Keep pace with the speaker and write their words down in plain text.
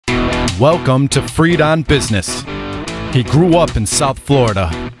Welcome to Freed on Business. He grew up in South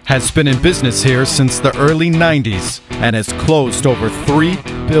Florida, has been in business here since the early 90s, and has closed over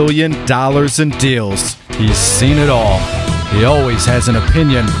 $3 billion in deals. He's seen it all. He always has an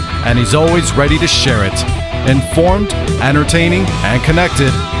opinion, and he's always ready to share it. Informed, entertaining, and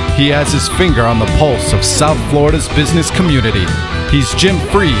connected, he has his finger on the pulse of South Florida's business community. He's Jim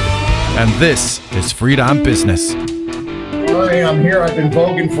Freed, and this is Freed on Business. All right, I'm here. I've been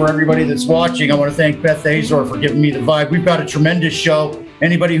voguing for everybody that's watching. I want to thank Beth Azor for giving me the vibe. We've got a tremendous show.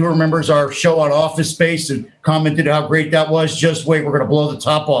 Anybody who remembers our show on Office Space and commented how great that was, just wait. We're going to blow the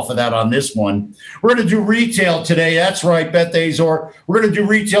top off of that on this one. We're going to do retail today. That's right, Beth Azor. We're going to do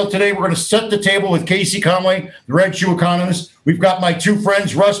retail today. We're going to set the table with Casey Conway, the Red Shoe Economist. We've got my two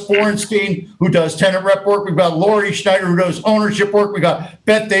friends, Russ Bornstein, who does tenant rep work. We've got Lori Schneider, who does ownership work. We got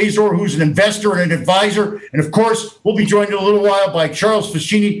Beth Azor, who's an investor and an advisor. And of course, we'll be joined in a little while by Charles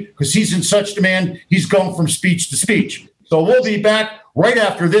Foschini, because he's in such demand, he's going from speech to speech. So we'll be back right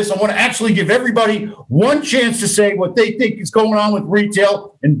after this. I want to actually give everybody one chance to say what they think is going on with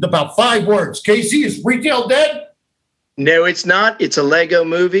retail in about 5 words. Casey, is retail dead? No, it's not. It's a Lego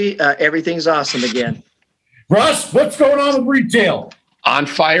movie. Everything's awesome again. Russ, what's going on with retail? On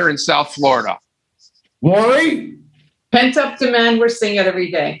fire in South Florida. Lori? Pent-up demand, we're seeing it every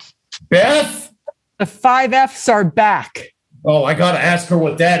day. Beth? The 5 Fs are back. Oh, I got to ask her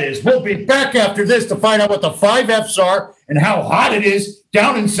what that is. We'll be back after this to find out what the 5 Fs are and how hot it is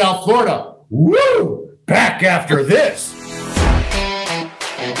down in South Florida. Woo! Back after this.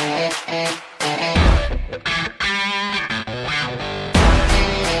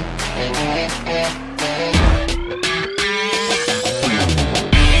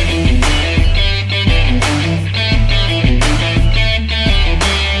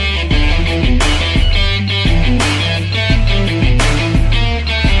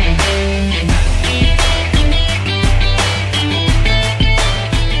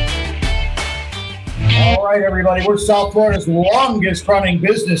 All right, everybody, we're South Florida's longest running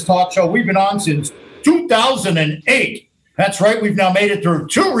business talk show. We've been on since 2008. That's right. We've now made it through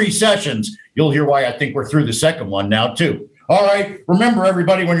 2 recessions. You'll hear why I think we're through the second one now, too. All right. Remember,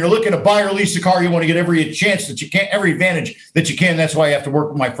 everybody, when you're looking to buy or lease a car, you want to get every chance that you can, every advantage that you can. That's why I have to work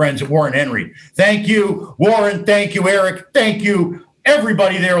with my friends at Warren Henry. Thank you, Warren. Thank you, Eric. Thank you,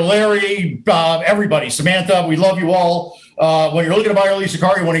 everybody there. Larry, everybody. Samantha, we love you all. When you're looking to buy or lease a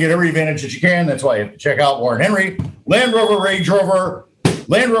car, you want to get every advantage that you can. That's why you have to check out Warren Henry. Land Rover, Range Rover,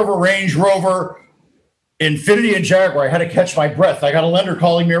 Infiniti, and Jaguar. I had to catch my breath. I got a lender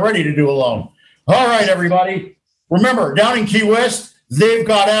calling me already to do a loan. All right, everybody. Remember, down in Key West, they've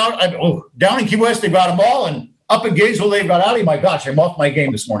got out. Down in Key West, they've got them all. And up in Gainesville, they've got out. My gosh, I'm off my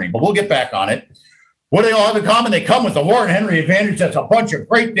game this morning. But we'll get back on it. What do they all have in common? They come with the Warren Henry Advantage. That's a bunch of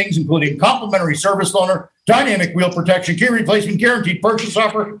great things, including complimentary service loaner, dynamic wheel protection, key replacement, guaranteed purchase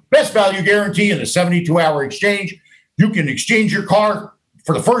offer, best value guarantee, and a 72-hour exchange. You can exchange your car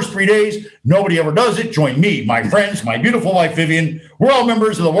for the first 3 days. Nobody ever does it. Join me, my friends, my beautiful wife, Vivian. We're all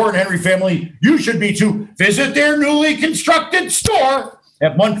members of the Warren Henry family. You should be too. Visit their newly constructed store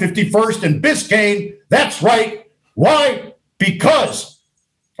at 151st and Biscayne. That's right. Why? Because...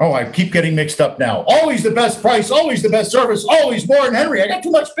 oh, I keep getting mixed up now. Always the best price, always the best service, always Warren Henry. I got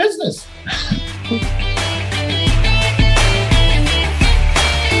too much business.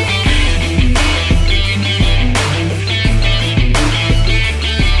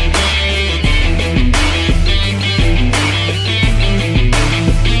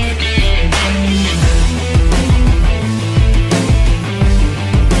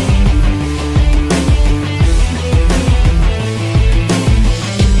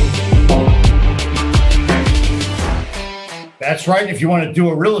 That's right. If you want to do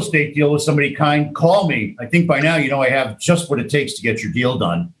a real estate deal with somebody kind, call me. I think by now you know I have just what it takes to get your deal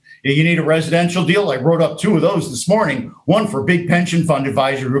done. If you need a residential deal, I wrote up 2 of those this morning. One for a big pension fund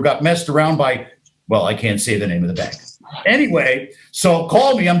advisor who got messed around by, well, I can't say the name of the bank. Anyway, so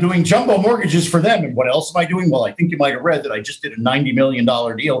call me. I'm doing jumbo mortgages for them. And what else am I doing? Well, I think you might have read that I just did a $90 million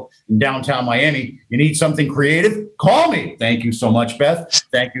deal in downtown Miami. You need something creative? Call me. Thank you so much, Beth.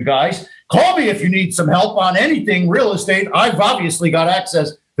 Thank you, guys. Call me if you need some help on anything real estate. I've obviously got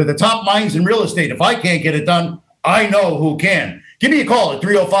access to the top minds in real estate. If I can't get it done, I know who can. Give me a call at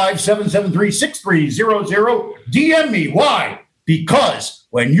 305-773-6300. DM me. Why? Because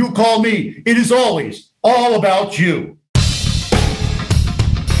when you call me, it is always all about you.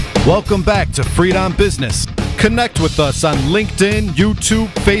 Welcome back to Freed on Business. Connect with us on LinkedIn, YouTube,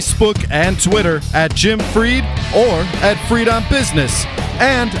 Facebook, and Twitter at Jim Freed or at Freed on Business,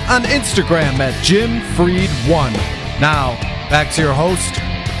 and on Instagram at Jim Freed1. Now, back to your host,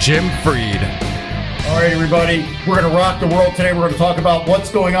 Jim Freed. All right, everybody, we're going to rock the world today. We're going to talk about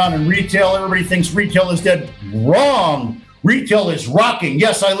what's going on in retail. Everybody thinks retail is dead. Wrong. Retail is rocking.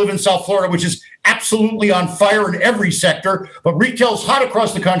 Yes, I live in South Florida, which is absolutely on fire in every sector, but retail's hot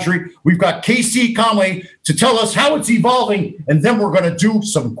across the country. We've got Conway to tell us how it's evolving, and then we're going to do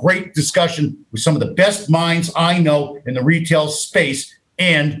some great discussion with some of the best minds I know in the retail space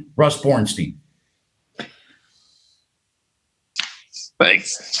and Russ Bornstein.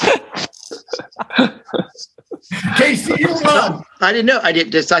 Thanks. Casey, you're on. I didn't know. I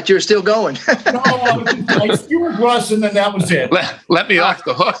just thought you were still going. No, you were Russ, and then that was it. Let me off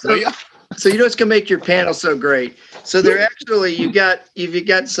the hook, will you? So you know what's going to make your panel so great? So they're actually, you've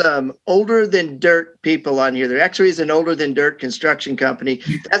got some older than dirt people on here. There actually is an older than dirt construction company.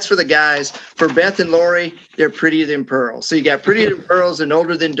 That's for the guys. For Beth and Lori, they're prettier than pearls. So you got prettier than pearls and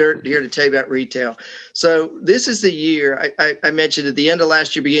older than dirt here to tell you about retail. So this is the year, I mentioned at the end of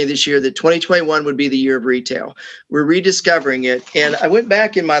last year, beginning of this year, that 2021 would be the year of retail. We're rediscovering it. And I went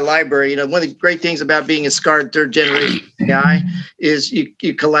back in my library. You know, one of the great things about being a scarred third generation guy is you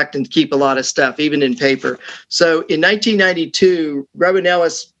collect and keep a lot of stuff, even in paper. So in 1992, Robin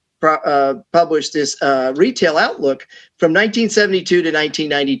Ellis published this retail outlook from 1972 to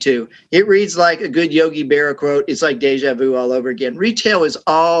 1992. It reads like a good Yogi Berra quote. It's like deja vu all over again. Retail is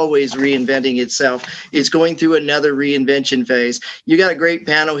always reinventing itself. It's going through another reinvention phase. You got a great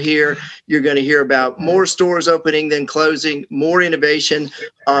panel here. You're going to hear about more stores opening than closing, more innovation,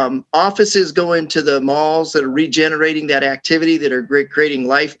 offices going to the malls that are regenerating that activity, that are creating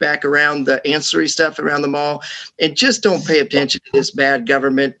life back around the ancillary stuff around the mall. And just don't pay attention to this bad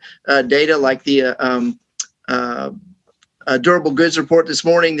government data like the durable goods report this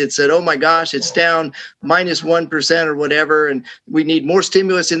morning that said, oh my gosh, it's down -1% or whatever, and we need more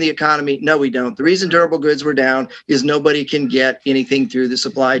stimulus in the economy. No, we don't. The reason durable goods were down is nobody can get anything through the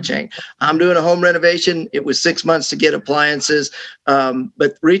supply chain. I'm doing a home renovation. It was 6 months to get appliances,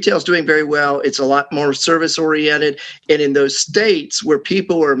 but retail's doing very well. It's a lot more service oriented. And in those states where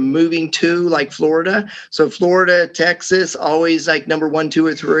people are moving to, like Florida, so Florida, Texas, always like number 1, 2,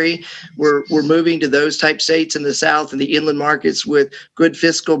 or 3, we're moving to those type states in the South and the inland markets with good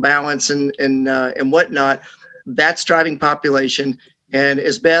fiscal balance and whatnot. That's driving population. And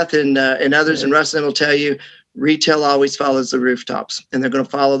as Beth and others and Russ and will tell you, retail always follows the rooftops, and they're going to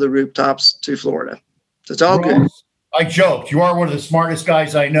follow the rooftops to Florida. So it's all good. I joked. You are one of the smartest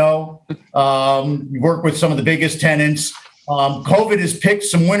guys I know. You work with some of the biggest tenants. COVID has picked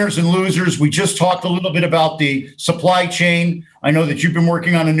some winners and losers. We just talked a little bit about the supply chain. I know that you've been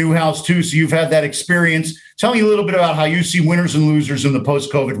working on a new house too, so you've had that experience. Tell me a little bit about how you see winners and losers in the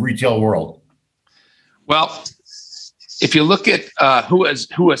post-COVID retail world. Well, if you look at who has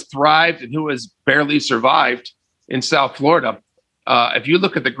thrived and who has barely survived in South Florida, if you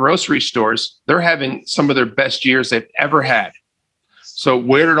look at the grocery stores, they're having some of their best years they've ever had. So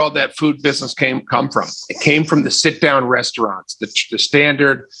where did all that food business come from? It came from the sit-down restaurants, the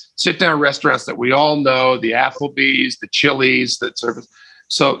standard sit-down restaurants that we all know, the Applebee's, the Chili's, that service.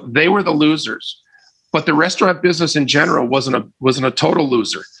 So they were the losers. But the restaurant business in general wasn't a total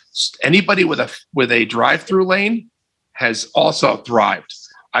loser. Anybody with a drive-through lane has also thrived.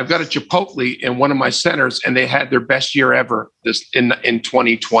 I've got a Chipotle in one of my centers, and they had their best year ever in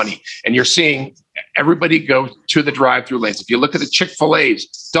 2020. And you're seeing everybody go to the drive-through lanes. If you look at the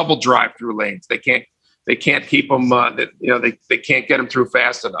Chick-fil-A's, double drive-through lanes. They can't keep them. They can't get them through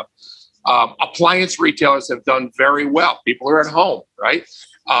fast enough. Appliance retailers have done very well. People are at home, right?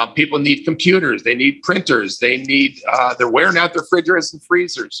 People need computers. They need printers. They're wearing out their refrigerators and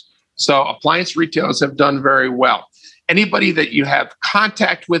freezers. So appliance retailers have done very well. Anybody that you have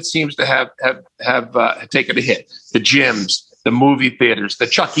contact with seems to have taken a hit. The gyms, the movie theaters, the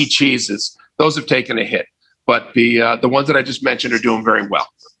Chuck E. Cheese's, those have taken a hit. But the ones that I just mentioned are doing very well.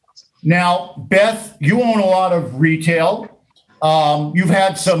 Now, Beth, you own a lot of retail. You've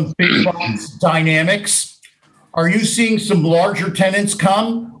had some big box dynamics. Are you seeing some larger tenants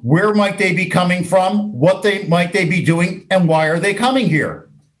come? Where might they be coming from? What might they be doing? And why are they coming here?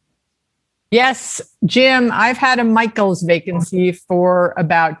 Yes, Jim, I've had a Michael's vacancy for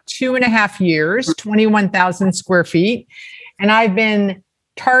about 2.5 years, 21,000 square feet. And I've been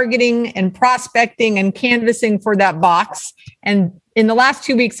targeting and prospecting and canvassing for that box. And in the last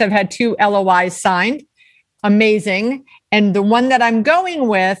 2 weeks, I've had 2 LOIs signed. Amazing. And the one that I'm going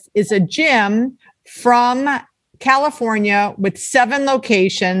with is a gym from California with 7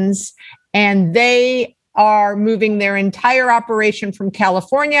 locations. And they are moving their entire operation from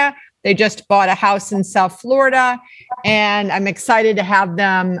California. They just bought a house in South Florida, and I'm excited to have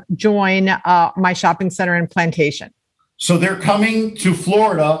them join my shopping center in Plantation. So they're coming to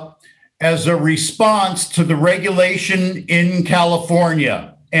Florida as a response to the regulation in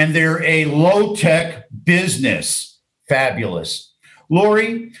California, and they're a low-tech business. Fabulous.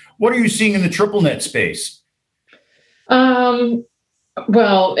 Lori, what are you seeing in the triple net space? Well,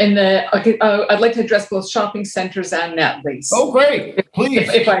 I'd like to address both shopping centers and net lease. Oh, great. Please.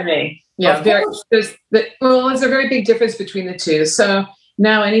 If I may. Yeah, there's a very big difference between the two. So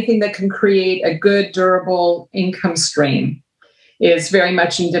now anything that can create a good, durable income stream is very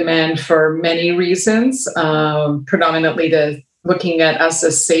much in demand for many reasons, predominantly looking at us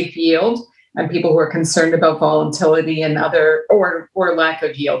as safe yield and people who are concerned about volatility and other or lack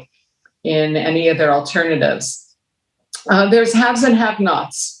of yield in any of their alternatives. There's haves and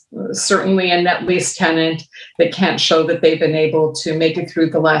have-nots. Certainly a net lease tenant that can't show that they've been able to make it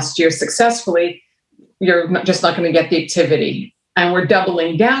through the last year successfully, you're just not going to get the activity. And we're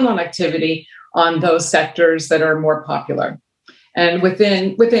doubling down on activity on those sectors that are more popular. And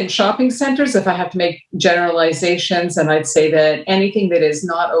within shopping centers, if I have to make generalizations, and I'd say that anything that is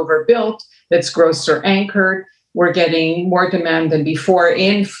not overbuilt, that's grocer anchored, we're getting more demand than before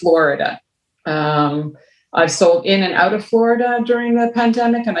in Florida. I've sold in and out of Florida during the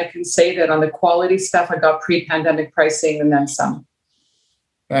pandemic, and I can say that on the quality stuff, I got pre-pandemic pricing and then some.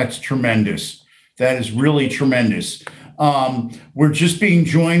 That's tremendous. That is really tremendous. We're just being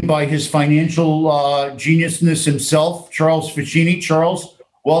joined by his financial geniusness himself, Charles Foschini. Charles,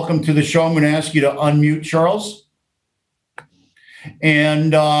 welcome to the show. I'm going to ask you to unmute Charles.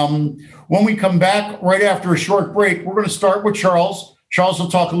 And when we come back right after a short break, we're going to start with Charles. Charles will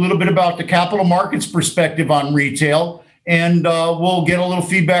talk a little bit about the capital markets perspective on retail, and we'll get a little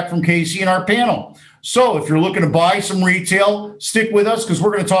feedback from Casey and our panel. So if you're looking to buy some retail, stick with us because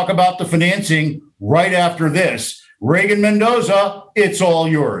we're going to talk about the financing right after this. Reagan Mendoza, it's all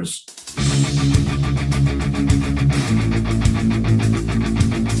yours.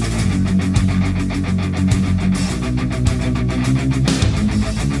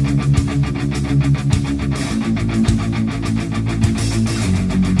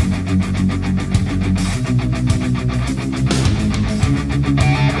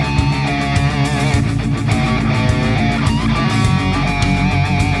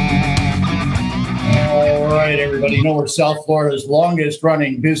 You know, we're South Florida's longest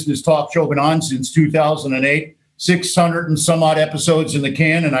running business talk show, been on since 2008, 600 and some odd episodes in the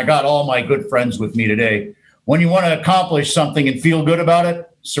can. And I got all my good friends with me today. When you want to accomplish something and feel good about it,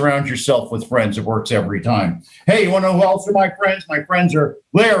 surround yourself with friends. It works every time. Hey, you want to know who else are my friends? My friends are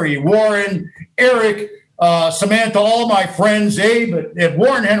Larry, Warren, Eric, Samantha, all my friends, Abe, at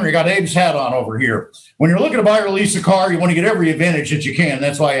Warren Henry. Got Abe's hat on over here. When you're looking to buy or lease a car, you want to get every advantage that you can.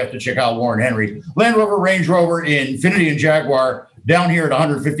 That's why you have to check out Warren Henry. Land Rover, Range Rover, Infiniti, and Jaguar down here at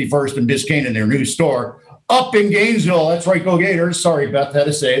 151st and Biscayne in their new store. Up in Gainesville, that's right, go Gators. Sorry, Beth had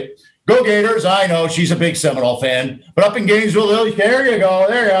to say it. Go Gators. I know she's a big Seminole fan. But up in Gainesville, there you go.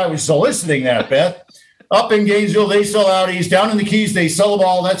 There I was soliciting that, Beth. Up in Gainesville, they sell Audis. Down in the Keys, they sell them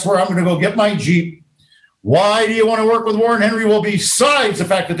all. That's where I'm going to go get my Jeep. Why do you want to work with Warren Henry? Well, besides the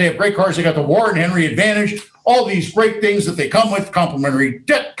fact that they have great cars, they got the Warren Henry Advantage, all these great things that they come with, complimentary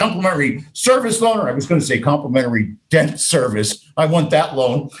debt, complimentary service loan, or I was going to say complimentary debt service. I want that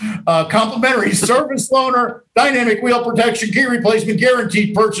loan. Complimentary service loaner, dynamic wheel protection, key replacement,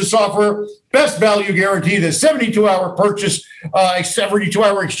 guaranteed purchase offer, best value guarantee, the 72-hour purchase,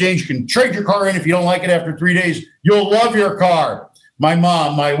 72-hour exchange. You can trade your car in if you don't like it after 3 days. You'll love your car. My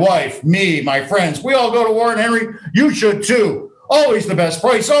mom, my wife, me, my friends, we all go to Warren Henry. You should too. Always the best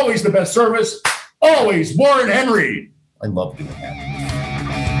price, always the best service, always Warren Henry. I love doing that.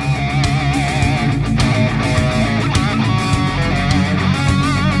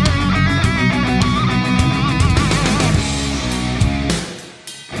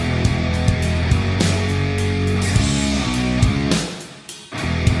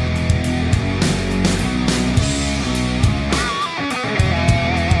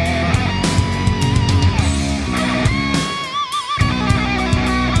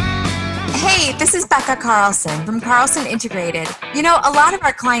 This is Becca Carlson from Carlson Integrated. You know, a lot of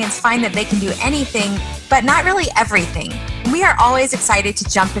our clients find that they can do anything, but not really everything. We are always excited to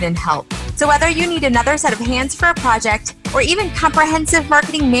jump in and help. So whether you need another set of hands for a project or even comprehensive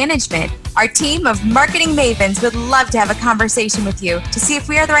marketing management, our team of marketing mavens would love to have a conversation with you to see if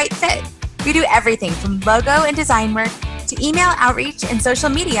we are the right fit. We do everything from logo and design work to email outreach and social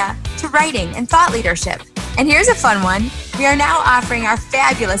media to writing and thought leadership. And here's a fun one. We are now offering our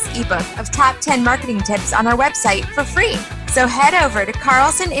fabulous ebook of top 10 marketing tips on our website for free. So head over to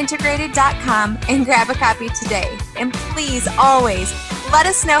carlsonintegrated.com and grab a copy today. And please always let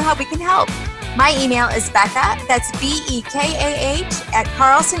us know how we can help. My email is Becca, that's BEKAH at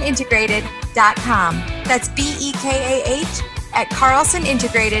carlsonintegrated.com. That's BEKAH at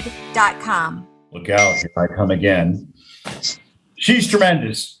carlsonintegrated.com. Look out, here I come again. She's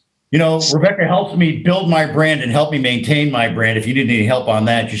tremendous. You know, Rebecca helps me build my brand and help me maintain my brand. If you need any help on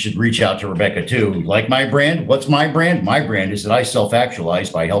that, you should reach out to Rebecca too. Like my brand? What's my brand? My brand is that I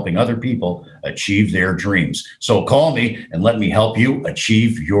self-actualize by helping other people achieve their dreams. So call me and let me help you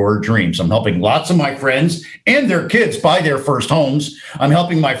achieve your dreams. I'm helping lots of my friends and their kids buy their first homes. I'm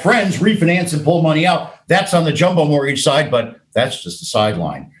helping my friends refinance and pull money out. That's on the jumbo mortgage side, but that's just the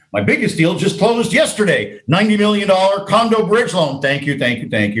sideline. My biggest deal just closed yesterday, $90 million condo bridge loan. Thank you, thank you,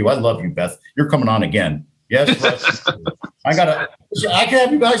 thank you. I love you, Beth. You're coming on again. Yes, I can have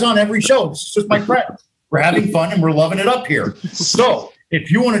you guys on every show. This is just my friend. We're having fun and we're loving it up here. So if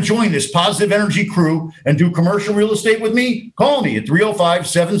you want to join this positive energy crew and do commercial real estate with me, call me at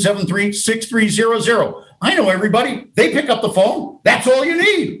 305-773-6300. I know everybody. They pick up the phone. That's all you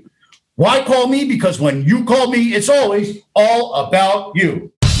need. Why call me? Because when you call me, it's always all about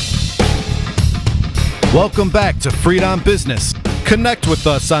you. Welcome back to Freed on Business. Connect with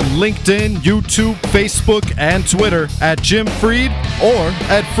us on LinkedIn, YouTube, Facebook, and Twitter at Jim Freed or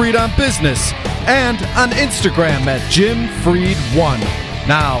at Freed on Business, and on Instagram at Jim Freed1.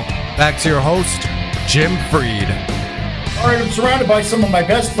 Now, back to your host, Jim Freed. All right, I'm surrounded by some of my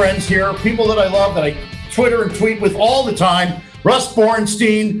best friends here, people that I love, that I Twitter and tweet with all the time. Russ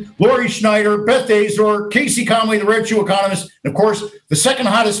Bornstein, Lori Schneider, Beth Azor, Casey Conway, the Red Shoe Economist, and of course, the second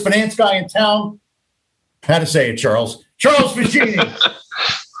hottest finance guy in town. How to say it, Charles? Charles Foschini.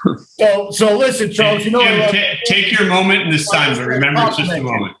 So listen, Charles, you know, take your moment in the sun, but remember it's just a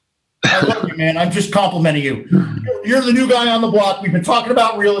moment. I love you, man. I'm just complimenting you. You're the new guy on the block. We've been talking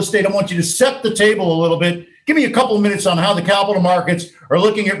about real estate. I want you to set the table a little bit. Give me a couple of minutes on how the capital markets are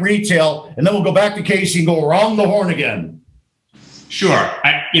looking at retail, and then we'll go back to Casey and go around the horn again. Sure.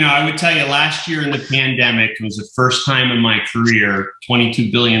 I would tell you last year in the pandemic, it was the first time in my career,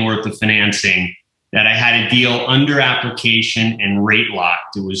 $22 billion worth of financing, that I had a deal under application and rate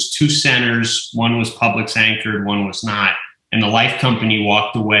locked. It was two centers. One was Publix anchored, one was not. And the life company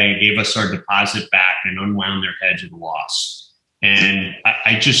walked away, gave us our deposit back, and unwound their hedge at a loss. And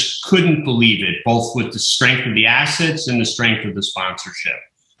I just couldn't believe it, both with the strength of the assets and the strength of the sponsorship.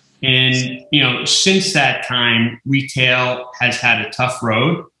 And, since that time, retail has had a tough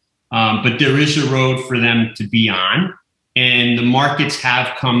road, but there is a road for them to be on. And the markets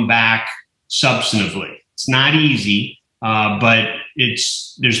have come back substantively. It's not easy, but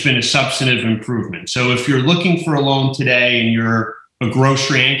there's been a substantive improvement. So if you're looking for a loan today and you're a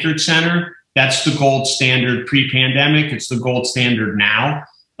grocery anchored center, that's the gold standard pre-pandemic. It's the gold standard now.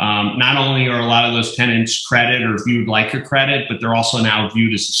 Not only are a lot of those tenants credit or viewed like a credit, but they're also now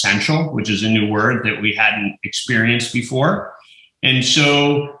viewed as essential, which is a new word that we hadn't experienced before. And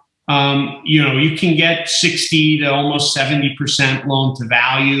so you can get 60 to almost 70% loan to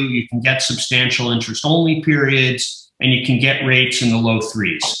value. You can get substantial interest only periods, and you can get rates in the low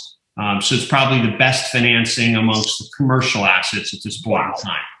threes. So it's probably the best financing amongst the commercial assets at this point in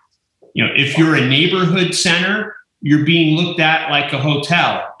time. If you're a neighborhood center, you're being looked at like a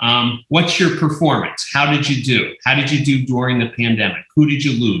hotel. What's your performance? How did you do? How did you do during the pandemic? Who did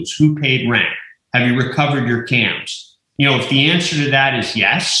you lose? Who paid rent? Have you recovered your CAMs? If the answer to that is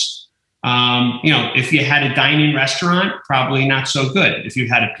yes, if you had a dine-in restaurant, probably not so good. If you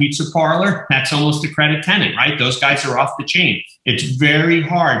had a pizza parlor, that's almost a credit tenant, right? Those guys are off the chain. It's very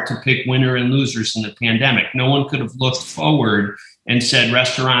hard to pick winner and losers in the pandemic. No one could have looked forward and said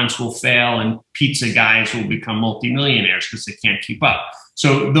restaurants will fail and pizza guys will become multimillionaires because they can't keep up.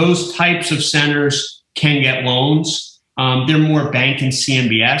 So those types of centers can get loans. They're more bank and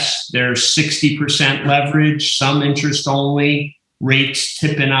CMBS. They're 60% leverage, some interest only, rates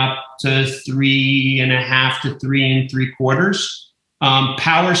tipping up to 3.5 to 3 3/4.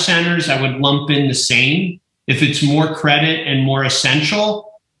 Power centers, I would lump in the same. If it's more credit and more essential,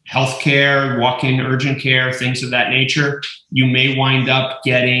 healthcare, walk-in urgent care, things of that nature, you may wind up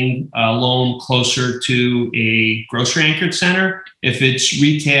getting a loan closer to a grocery anchored center. If it's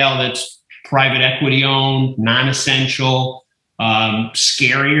retail that's private equity owned, non-essential,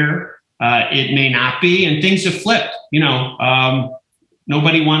 scarier, it may not be. And things have flipped.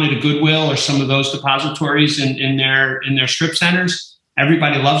 Nobody wanted a Goodwill or some of those depositories in their strip centers.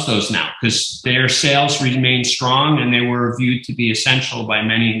 Everybody loves those now because their sales remain strong and they were viewed to be essential by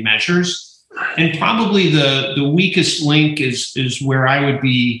many measures. And probably the weakest link is where I would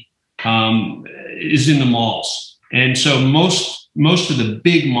be is in the malls. And so most most of the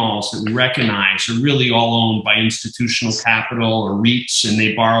big malls that we recognize are really all owned by institutional capital or REITs, and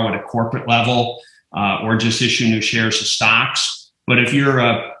they borrow at a corporate level or just issue new shares of stocks. But if you're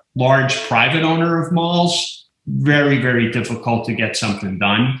a large private owner of malls, very, very difficult to get something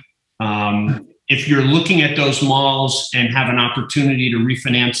done. If you're looking at those malls and have an opportunity to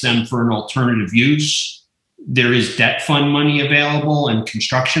refinance them for an alternative use, there is debt fund money available and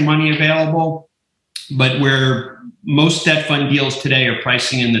construction money available. But where most debt fund deals today are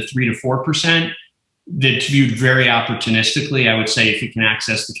pricing in the 3 to 4%, that's viewed very opportunistically. I would say if you can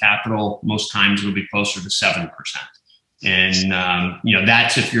access the capital, most times it'll be closer to 7%. And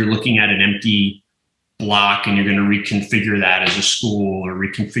that's if you're looking at an empty block and you're going to reconfigure that as a school or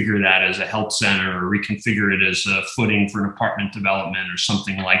reconfigure that as a health center or reconfigure it as a footing for an apartment development or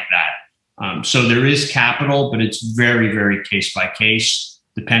something like that. So there is capital, but it's very, very case by case.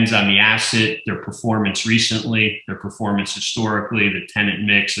 Depends on the asset, their performance recently, their performance historically, the tenant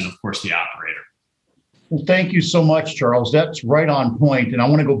mix, and of course the operator. Well, thank you so much, Charles. That's right on point. And I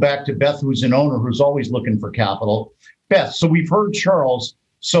want to go back to Beth, who's an owner who's always looking for capital. Beth, so we've heard Charles.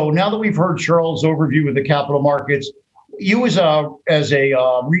 So now that we've heard Charles' overview of the capital markets, you as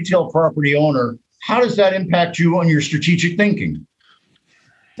a retail property owner, how does that impact you on your strategic thinking?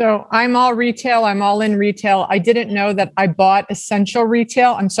 So I'm all retail. I'm all in retail. I didn't know that I bought essential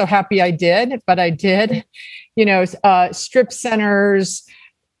retail. I'm so happy I did, but I did. Strip centers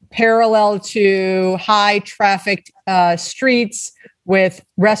parallel to high trafficked streets with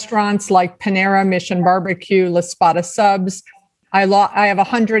restaurants like Panera, Mission Barbecue, La Spada Subs. I have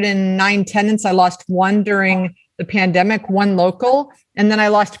 109 tenants. I lost one during the pandemic, one local, and then I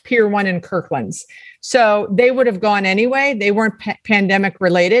lost Pier 1 in Kirkland's. So they would have gone anyway. They weren't pandemic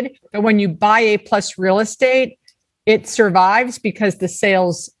related. But when you buy A+ real estate, it survives because the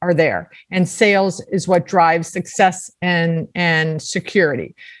sales are there. And sales is what drives success and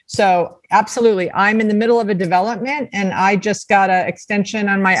security. So absolutely, I'm in the middle of a development and I just got an extension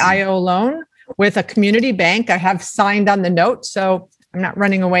on my IO loan with a community bank. I have signed on the note, so I'm not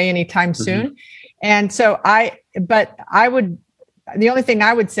running away anytime soon. And so the only thing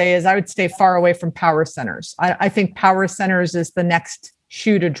I would say is I would stay far away from power centers. I think power centers is the next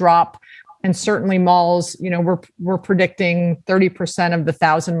shoe to drop. And certainly malls, we're predicting 30% of the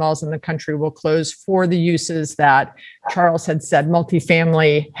 1,000 malls in the country will close for the uses that Charles had said: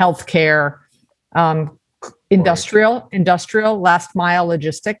 multifamily, healthcare, industrial, last mile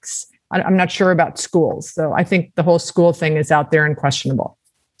logistics. I'm not sure about schools. So I think the whole school thing is out there and questionable.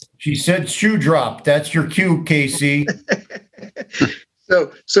 She said shoe drop. That's your cue, Casey.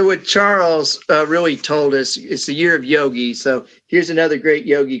 So what Charles really told us, it's the year of yogi. So here's another great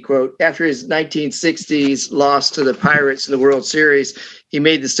yogi quote. After his 1960s loss to the Pirates in the World Series, he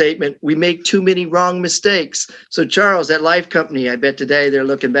made the statement, "We make too many wrong mistakes." So Charles, that life company, I bet today they're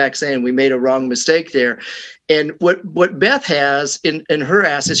looking back saying we made a wrong mistake there. And what Beth has in her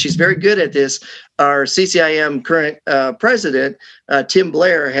assets, she's very good at this. Our CCIM current president, Tim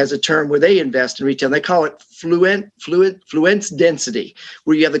Blair, has a term where they invest in retail. And they call it fluence density,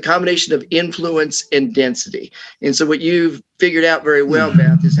 where you have the combination of influence and density. And so what you've figured out very well,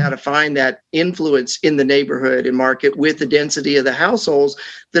 Beth, is how to find that influence in the neighborhood and market with the density of the households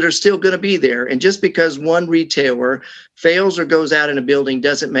that are still going to be there. And just because one retailer fails or goes out in a building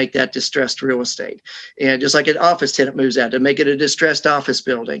doesn't make that distressed real estate. And just like an office tenant moves out, to make it a distressed office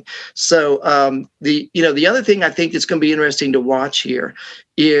building. So the other thing I think that's going to be interesting to watch here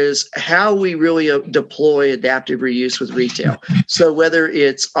is how we really deploy adaptive reuse with retail. So whether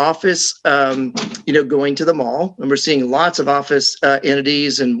it's office, going to the mall, and we're seeing lots of office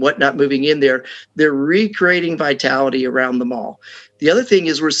entities and whatnot moving in there, they're recreating vitality around the mall. The other thing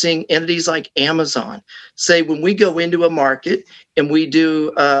is we're seeing entities like Amazon say when we go into a market and we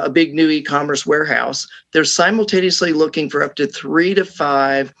do a big new e-commerce warehouse, they're simultaneously looking for up to 3 to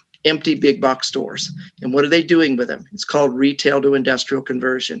 5 empty big box stores. And what are they doing with them? It's called retail to industrial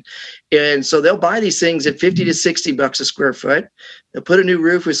conversion. And so they'll buy these things at $50 to $60 a square foot. They'll put a new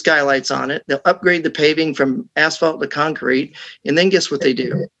roof with skylights on it. They'll upgrade the paving from asphalt to concrete. And then guess what they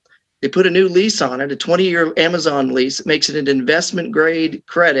do? They put a new lease on it, a 20-year Amazon lease. It makes it an investment grade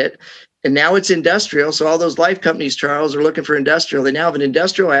credit. And now it's industrial. So all those life companies, Charles, are looking for industrial. They now have an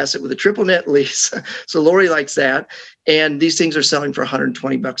industrial asset with a triple net lease. So Lori likes that. And these things are selling for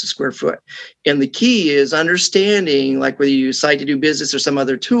 $120 a square foot. And the key is understanding, like whether you use Site to Do Business or some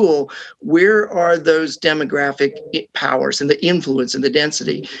other tool, where are those demographic powers and the influence and the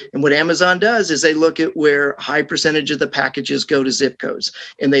density? And what Amazon does is they look at where a high percentage of the packages go to zip codes.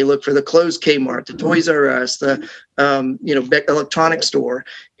 And they look for the closed Kmart, the Toys R Us, the electronics store,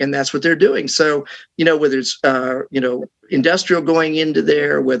 and that's what they're doing. So, whether it's, industrial going into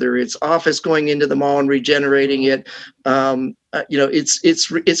there, whether it's office going into the mall and regenerating it,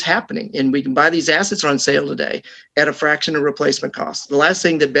 it's happening, and we can buy these assets on sale today at a fraction of replacement cost. The last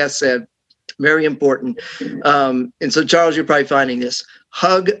thing that Beth said, very important. And so, Charles, you're probably finding this.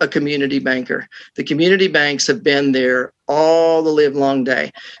 Hug a community banker. The community banks have been there all the live long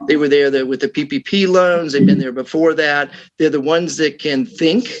day. They were there with the PPP loans. They've been there before that. They're the ones that can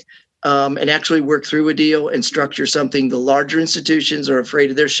think and actually work through a deal and structure something. The larger institutions are afraid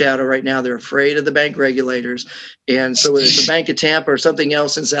of their shadow right now. They're afraid of the bank regulators. And so whether it's a Bank of Tampa or something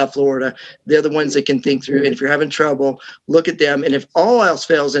else in South Florida, they're the ones that can think through. And if you're having trouble, look at them. And if all else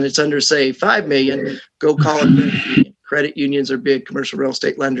fails and it's under, say, $5 million, go call a credit union. Credit unions are big commercial real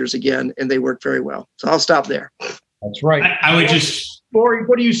estate lenders again, and they work very well. So I'll stop there. That's right. I would just... Lori,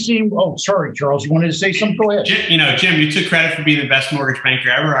 what do you see? Oh, sorry, Charles. You wanted to say something? Go ahead. Jim, you took credit for being the best mortgage banker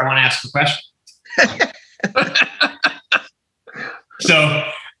ever. I want to ask a question. So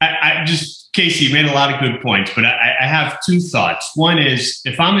I just, Casey, you made a lot of good points, but I have two thoughts. One is,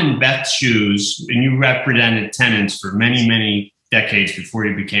 if I'm in Beth's shoes and you represented tenants for many, many decades before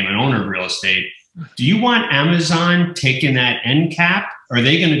you became an owner of real estate, do you want Amazon taking that end cap? Are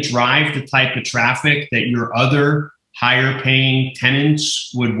they going to drive the type of traffic that your other higher paying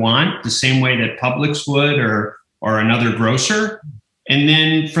tenants would want, the same way that Publix would or another grocer? And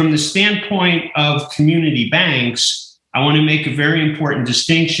then from the standpoint of community banks, I want to make a very important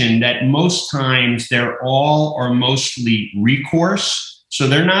distinction that most times they're all or mostly recourse. So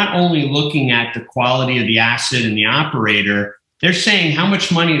they're not only looking at the quality of the asset and the operator, they're saying, how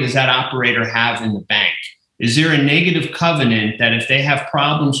much money does that operator have in the bank? Is there a negative covenant that if they have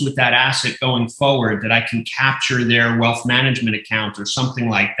problems with that asset going forward, that I can capture their wealth management account or something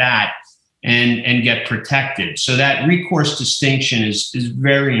like that and get protected? So that recourse distinction is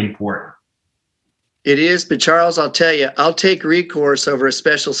very important. It is, but Charles, I'll tell you, I'll take recourse over a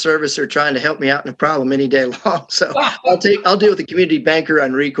special servicer trying to help me out in a problem any day long. So I'll deal with a community banker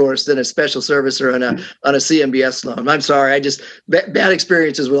on recourse than a special servicer on a CMBS loan. I'm sorry, bad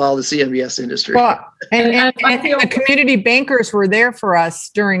experiences with all the CMBS industry. Well, and the community bankers were there for us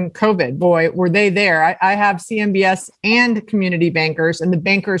during COVID. Boy, were they there. I have CMBS and community bankers, and the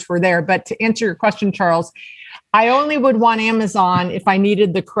bankers were there. But to answer your question, Charles, I only would want Amazon if I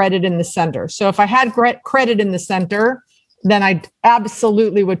needed the credit in the center. So if I had credit in the center, then I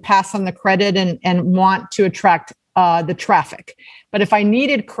absolutely would pass on the credit and want to attract the traffic. But if I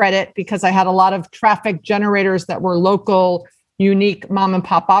needed credit because I had a lot of traffic generators that were local, unique mom and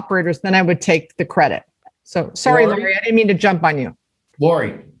pop operators, then I would take the credit. So sorry, Lori, I didn't mean to jump on you.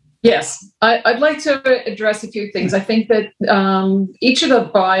 Lori. Yes, I'd like to address a few things. I think that each of the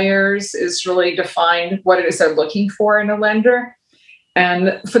buyers is really defined what it is they're looking for in a lender.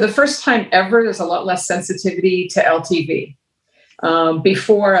 And for the first time ever, there's a lot less sensitivity to LTV.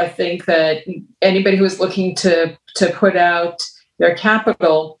 Before, I think that anybody who was looking to put out their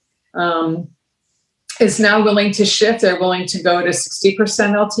capital is now willing to shift. They're willing to go to 60%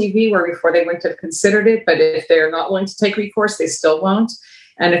 LTV, where before they wouldn't have considered it. But if they're not willing to take recourse, they still won't.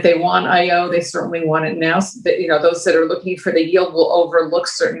 And if they want IO, they certainly want it now. So that, those that are looking for the yield will overlook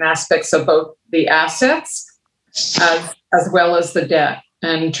certain aspects of both the assets as well as the debt.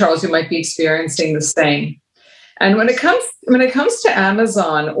 And Charles, you might be experiencing the same. And when it comes to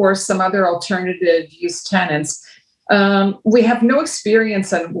Amazon or some other alternative use tenants, we have no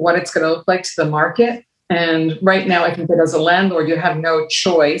experience on what it's going to look like to the market. And right now, I think that as a landlord, you have no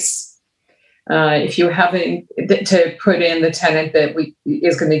choice. If you haven't to put in the tenant that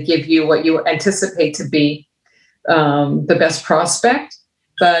is going to give you what you anticipate to be the best prospect,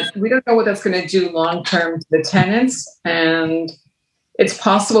 but we don't know what that's going to do long-term to the tenants. And it's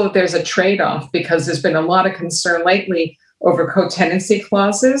possible that there's a trade-off because there's been a lot of concern lately over co-tenancy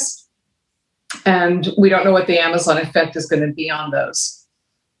clauses. And we don't know what the Amazon effect is going to be on those.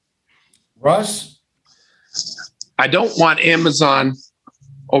 Russ? I don't want Amazon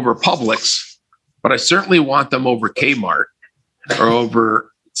over Publix, but I certainly want them over Kmart or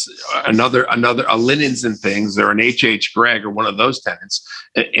over a Linens and Things or an H.H. Gregg or one of those tenants.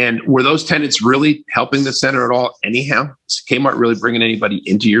 And were those tenants really helping the center at all anyhow? Is Kmart really bringing anybody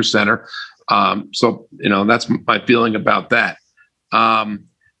into your center? So that's my feeling about that.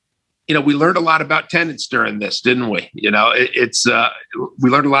 We learned a lot about tenants during this, didn't we? We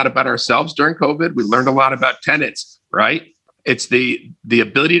learned a lot about ourselves during COVID. We learned a lot about tenants, right? It's the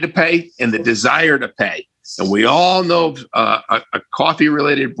ability to pay and the desire to pay. And we all know a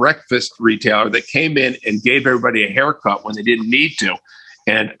coffee-related breakfast retailer that came in and gave everybody a haircut when they didn't need to.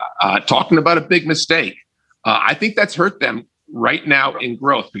 And talking about a big mistake, I think that's hurt them right now in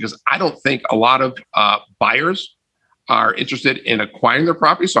growth, because I don't think a lot of buyers are interested in acquiring their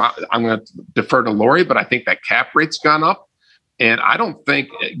property. So I'm going to defer to Lori, but I think that cap rate's gone up. And I don't think,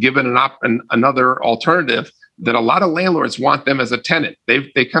 given another alternative, that a lot of landlords want them as a tenant.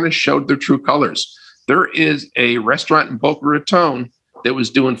 They kind of showed their true colors. There is a restaurant in Boca Raton that was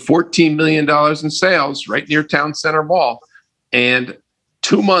doing $14 million in sales right near Town Center Mall. And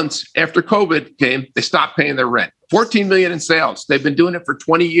 2 months after COVID came, they stopped paying their rent. 14 million in sales. They've been doing it for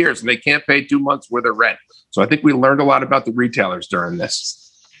 20 years and they can't pay 2 months worth of rent. So I think we learned a lot about the retailers during this.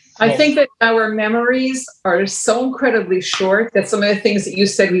 I think that our memories are so incredibly short that some of the things that you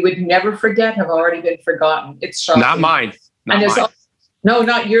said we would never forget have already been forgotten. It's shocking. Not mine. No,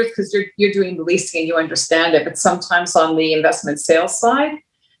 not yours, because you're doing the leasing and you understand it. But sometimes on the investment sales side,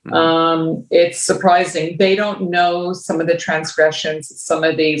 it's surprising. They don't know some of the transgressions some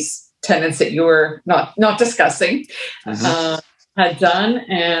of these tenants that you were not discussing had done.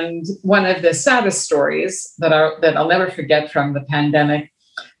 And one of the saddest stories that I'll never forget from the pandemic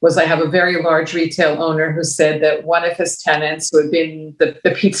was I have a very large retail owner who said that one of his tenants, who had been the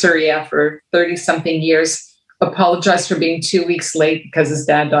pizzeria for 30-something years, apologized for being 2 weeks late because his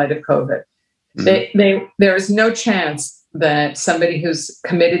dad died of COVID. There is no chance that somebody who's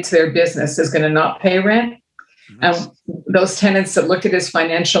committed to their business is going to not pay rent. And those tenants that look at his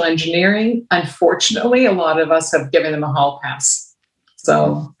financial engineering, unfortunately, a lot of us have given them a hall pass.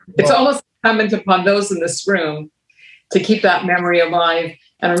 So it's almost incumbent upon those in this room to keep that memory alive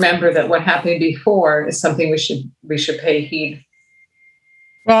and remember that what happened before is something we should pay heed.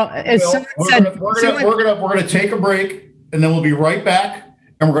 Well, as we're gonna take a break, and then we'll be right back,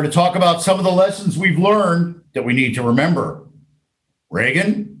 and we're going to talk about some of the lessons we've learned that we need to remember.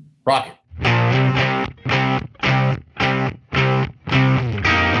 Reagan, rocket.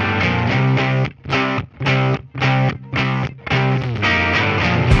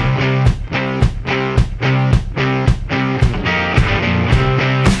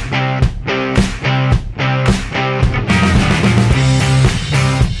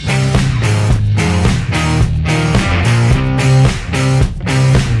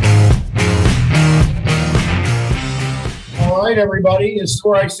 Everybody, this is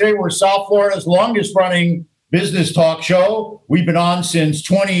where I say we're South Florida's longest running business talk show. We've been on since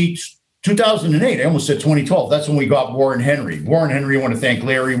 2008. I almost said 2012. That's when we got Warren Henry. Warren Henry, I want to thank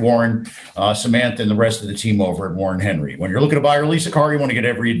Larry, Warren, Samantha, and the rest of the team over at Warren Henry. When you're looking to buy or lease a car, you want to get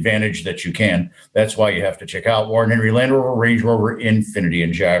every advantage that you can. That's why you have to check out Warren Henry Land Rover, Range Rover, Infiniti,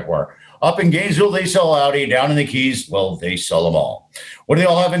 and Jaguar. Up in Gainesville, they sell Audi. Down in the Keys, well, they sell them all. What do they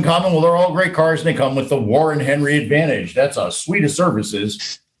all have in common? Well, they're all great cars, and they come with the Warren Henry Advantage. That's a suite of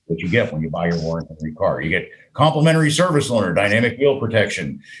services that you get when you buy your Warren Henry car. You get complimentary service loaner, dynamic wheel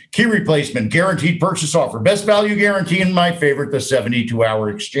protection, key replacement, guaranteed purchase offer, best value guarantee, and my favorite, the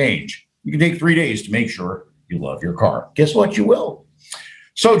 72-hour exchange. You can take 3 days to make sure you love your car. Guess what? You will.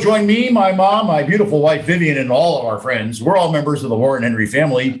 So join me, my mom, my beautiful wife, Vivian, and all of our friends. We're all members of the Warren Henry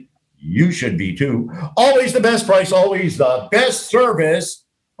family. You should be too. Always the best price, always the best service,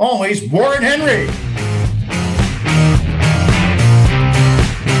 always Warren Henry.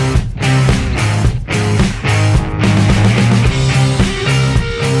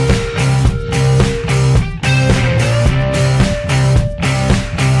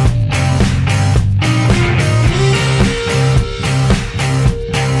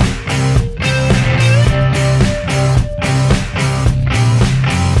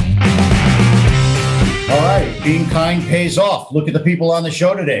 Being kind pays off. Look at the people on the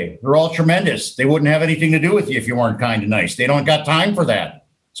show today. They're all tremendous. They wouldn't have anything to do with you if you weren't kind and nice. They don't got time for that.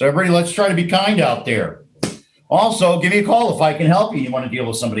 So everybody, let's try to be kind out there. Also, give me a call if I can help you. You want to deal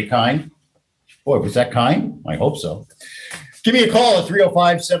with somebody kind? Boy, was that kind? I hope so. Give me a call at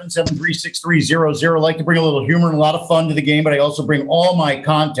 305-773-6300. I like to bring a little humor and a lot of fun to the game, but I also bring all my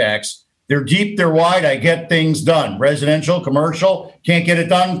contacts. They're deep, they're wide. I get things done. Residential, commercial, can't get it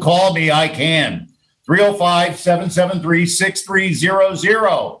done? Call me, I can.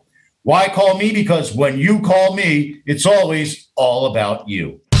 305-773-6300. Why call me? Because when you call me, it's always all about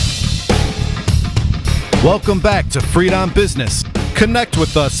you. Welcome back to Freed on Business. Connect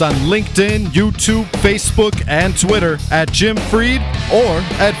with us on LinkedIn, YouTube, Facebook, and Twitter at Jim Freed or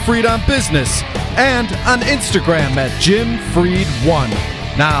at Freed on Business, and on Instagram at Jim Freed1.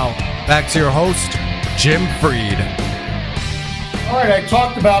 Now, back to your host, Jim Freed. All right, I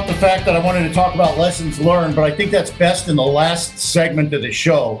talked about the fact that I wanted to talk about lessons learned, but I think that's best in the last segment of the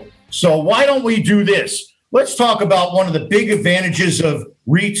show. So why don't we do this? Let's talk about one of the big advantages of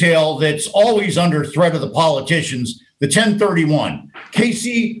retail that's always under threat of the politicians, the 1031.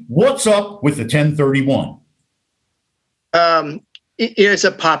 Casey, what's up with the 1031? It's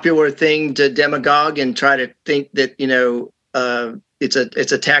a popular thing to demagogue and try to think that,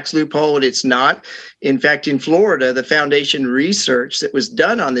 it's a tax loophole, and it's not. In fact, in Florida, the foundation research that was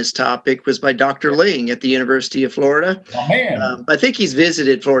done on this topic was by Dr. Ling at the University of Florida. Oh, man. I think he's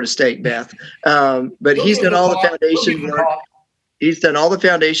visited Florida State, Beth, but he's done all the foundation work. He's done all the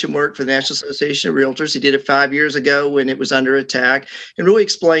foundation work for the National Association of Realtors. He did it 5 years ago when it was under attack, and really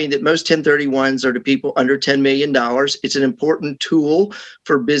explained that most 1031s are to people under $10 million. It's an important tool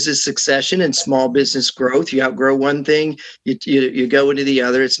for business succession and small business growth. You outgrow one thing, you go into the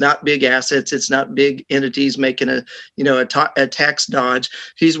other. It's not big assets. It's not big entities making a tax dodge.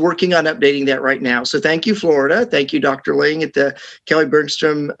 He's working on updating that right now. So thank you, Florida. Thank you, Dr. Ling at the Kelly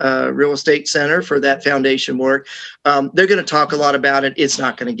Bergstrom Real Estate Center for that foundation work. They're going to talk a lot about it. It's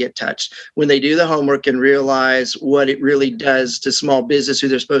not going to get touched. When they do the homework and realize what it really does to small business who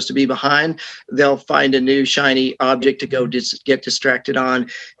they're supposed to be behind, they'll find a new shiny object to go get distracted on.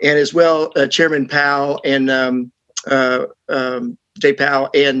 And as well, Chairman Powell and Jay Powell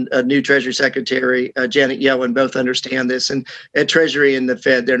and new Treasury Secretary Janet Yellen both understand this. And at Treasury and the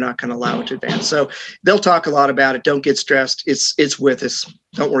Fed, they're not going to allow it to advance. So they'll talk a lot about it. Don't get stressed. It's with us.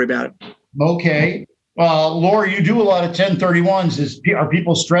 Don't worry about it. Okay. Laura, you do a lot of 1031s. Are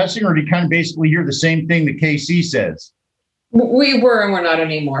people stressing, or do you kind of basically hear the same thing that KC says? We were, and we're not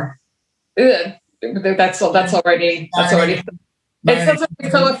anymore. That's already.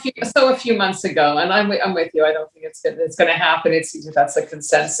 It's a few months ago, and I'm with you. I don't think it's going to happen. That's a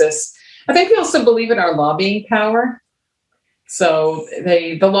consensus. I think we also believe in our lobbying power. So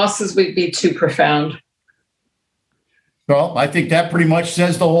the losses would be too profound. Well, I think that pretty much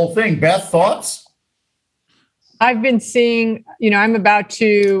says the whole thing. Beth, thoughts? I've been seeing, I'm about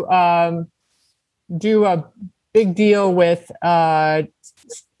to do a big deal with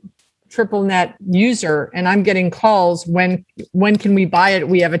triple net user, and I'm getting calls, when can we buy it?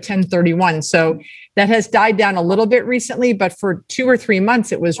 We have a 1031. So that has died down a little bit recently, but for 2 or 3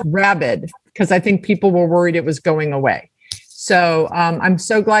 months, it was rabid because I think people were worried it was going away. So I'm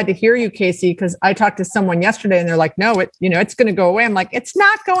so glad to hear you, Casey, because I talked to someone yesterday and they're like, no, it's going to go away. I'm like, it's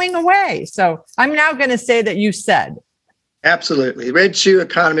not going away. So I'm now going to say that you said. Absolutely. Red Shoe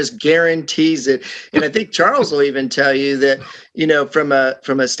Economist guarantees it. And I think Charles will even tell you that, from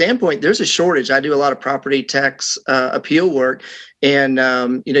a standpoint, there's a shortage. I do a lot of property tax appeal work. And,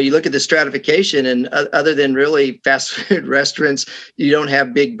 you look at the stratification, and other than really fast food restaurants, you don't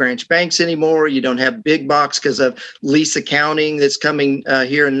have big branch banks anymore. You don't have big box because of lease accounting that's coming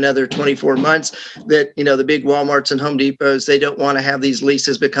here in another 24 months, that, the big Walmarts and Home Depots, they don't want to have these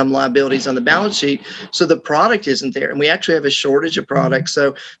leases become liabilities on the balance sheet. So the product isn't there. And we actually have a shortage of products.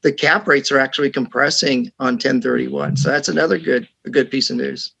 So the cap rates are actually compressing on 1031. So that's another good piece of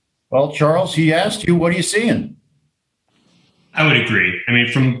news. Well, Charles, he asked you, what are you seeing? I would agree. I mean,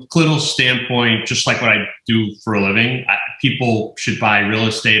 from Clittle's standpoint, just like what I do for a living, people should buy real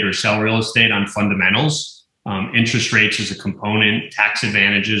estate or sell real estate on fundamentals. Interest rates is a component, tax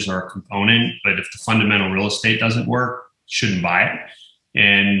advantages are a component, but if the fundamental real estate doesn't work, shouldn't buy it.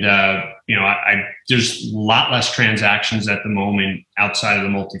 And, there's a lot less transactions at the moment outside of the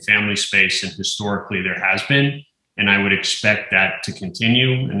multifamily space than historically there has been. And I would expect that to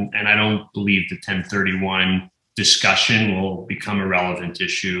continue. And I don't believe the 1031 discussion will become a relevant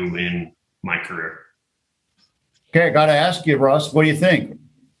issue in my career. Okay, I got to ask you, Russ, what do you think?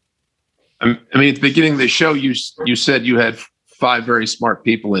 I mean, at the beginning of the show, you said you had 5 very smart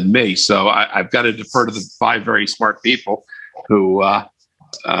people in me, so I've got to defer to the 5 very smart people who are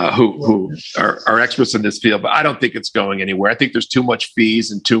experts in this field. But I don't think it's going anywhere. I think there's too much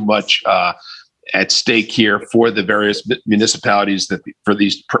fees and too much at stake here for the various municipalities that for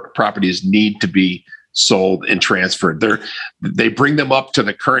these properties need to be sold and transferred. They bring them up to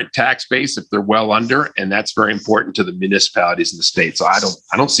the current tax base if they're well under, and that's very important to the municipalities in the state. So I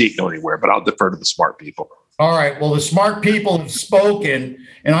don't see it going anywhere, but I'll defer to the smart people. All right. Well, the smart people have spoken,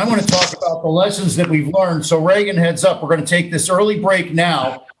 and I want to talk about the lessons that we've learned. So Reagan, heads up. We're going to take this early break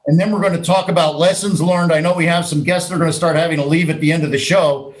now, and then we're going to talk about lessons learned. I know we have some guests that are going to start having to leave at the end of the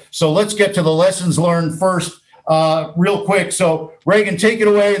show. So let's get to the lessons learned first. Real quick. So Reagan, take it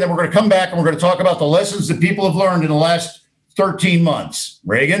away. And then we're going to come back and we're going to talk about the lessons that people have learned in the last 13 months.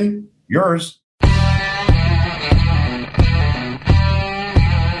 Reagan, yours.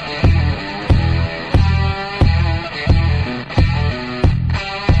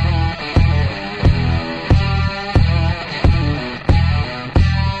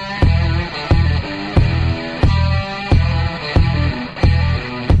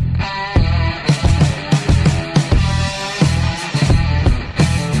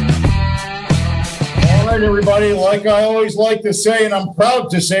 everybody. Like I always like to say, and I'm proud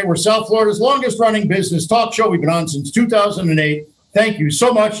to say, we're South Florida's longest running business talk show. We've been on since 2008. Thank you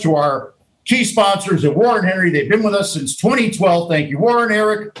so much to our key sponsors at Warren Henry. They've been with us since 2012. Thank you, Warren,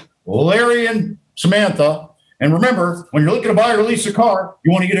 Eric, Larry, and Samantha. And remember, when you're looking to buy or lease a car,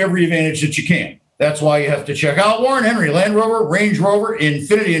 you want to get every advantage that you can. That's why you have to check out Warren Henry, Land Rover, Range Rover,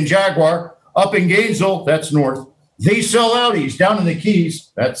 Infiniti, and Jaguar. Up in Gainesville, that's north. They sell Audis. Down in the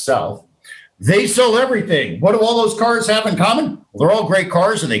Keys, that's south. They sell everything. What do all those cars have in common? Well, they're all great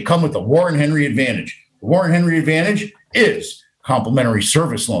cars, and they come with the Warren Henry Advantage. The Warren Henry Advantage is complimentary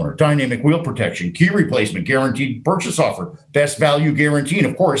service loaner, dynamic wheel protection, key replacement, guaranteed purchase offer, best value guarantee, and,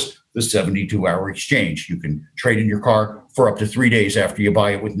 of course, the 72-hour exchange. You can trade in your car for up to 3 days after you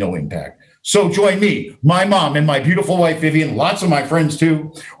buy it with no impact. So join me, my mom, and my beautiful wife, Vivian, lots of my friends,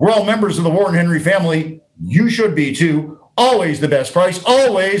 too. We're all members of the Warren Henry family. You should be, too. Always the best price,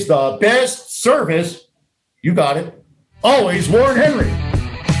 always the best service. You got it. Always Warren Henry.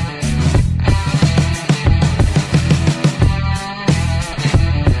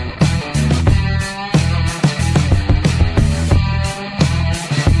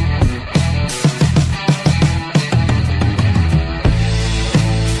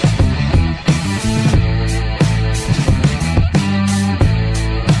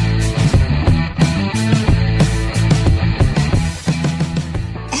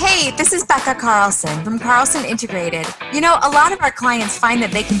 This is Becca Carlson from Carlson Integrated. You know, a lot of our clients find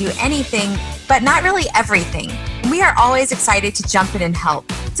that they can do anything, but not really everything. We are always excited to jump in and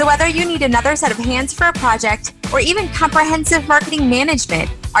help. So whether you need another set of hands for a project or even comprehensive marketing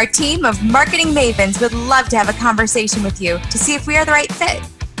management, our team of marketing mavens would love to have a conversation with you to see if we are the right fit.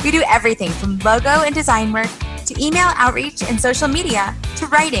 We do everything from logo and design work to email outreach and social media to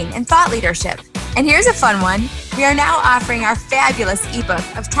writing and thought leadership. And here's a fun one. We are now offering our fabulous ebook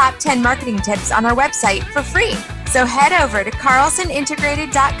of top 10 marketing tips on our website for free. So head over to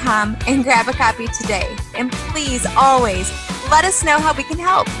carlsonintegrated.com and grab a copy today. And please always let us know how we can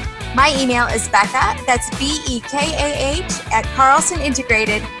help. My email is Becca, that's BEKAH at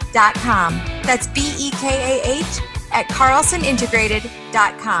carlsonintegrated.com. That's BEKAH at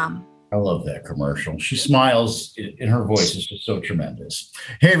carlsonintegrated.com. I love that commercial. She smiles, and her voice is just so tremendous.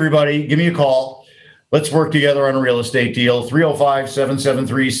 Hey, everybody, give me a call. Let's work together on a real estate deal.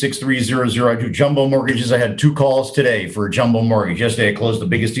 305-773-6300. I do jumbo mortgages. I had 2 calls today for a jumbo mortgage. Yesterday, I closed the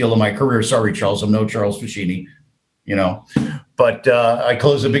biggest deal of my career. Sorry, Charles. I'm no Charles Foschini, But I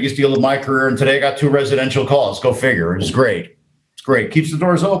closed the biggest deal of my career, and today I got 2 residential calls. Go figure. It was great. It's great. Keeps the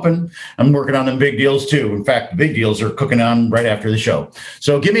doors open. I'm working on them big deals, too. In fact, the big deals are cooking on right after the show.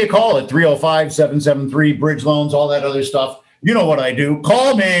 So give me a call at 305-773, bridge loans, all that other stuff. You know what I do.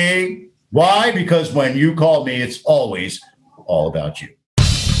 Call me. Why? Because when you call me, it's always all about you.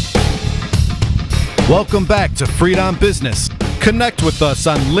 Welcome back to Freed on Business. Connect with us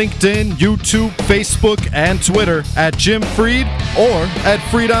on LinkedIn, YouTube, Facebook, and Twitter at Jim Freed or at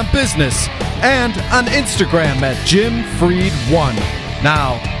Freed on Business, and on Instagram at Jim Freed1.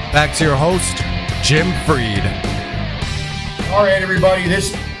 Now, back to your host, Jim Freed. All right, everybody,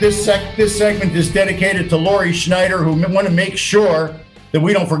 this segment is dedicated to Lori Schneider, who want to make sure that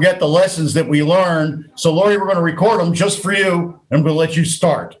we don't forget the lessons that we learned. So, Lori, we're going to record them just for you, and I'm going to let you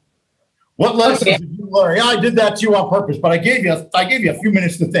start. What lessons did you learn? Yeah, I did that to you on purpose, but I gave you a few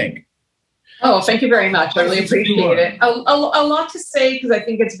minutes to think. Oh, thank you very much. I really appreciate it. A lot to say because I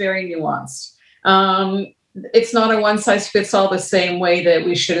think it's very nuanced. It's not a one-size-fits-all the same way that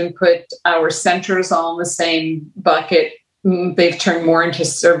we shouldn't put our centers all in the same bucket. They've turned more into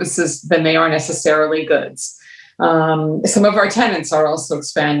services than they are necessarily goods. Some of our tenants are also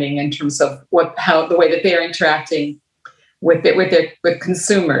expanding in terms of the way that they're interacting with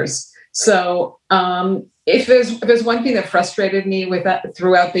consumers. So if there's one thing that frustrated me with that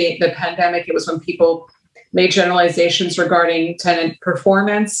throughout the pandemic, it was when people made generalizations regarding tenant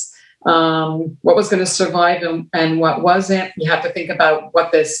performance, what was going to survive and what wasn't. You have to think about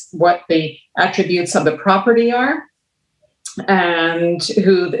what the attributes of the property are, and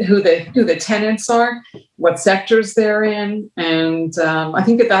who the tenants are, what sectors they're in, and I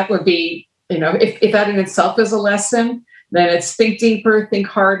think that would be, if that in itself is a lesson, then it's think deeper, think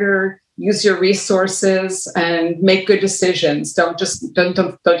harder, use your resources, and make good decisions. Don't just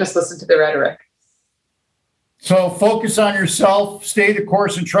listen to the rhetoric. So focus on yourself, stay the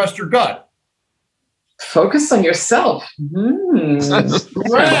course, and trust your gut. Focus on yourself.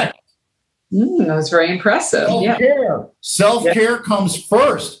 Correct. That was very impressive. Self-care. Yeah. Self-care comes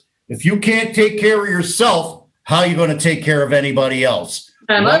first. If you can't take care of yourself, how are you going to take care of anybody else?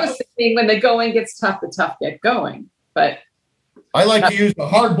 And I was thinking when the going gets tough, the tough get going. But I like to use the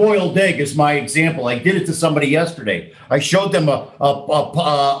hard-boiled egg as my example. I did it to somebody yesterday. I showed them a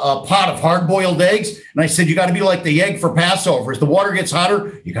pot of hard-boiled eggs, and I said, you got to be like the egg for Passover. As the water gets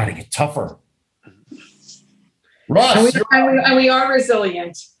hotter, you got to get tougher. Russ, and we are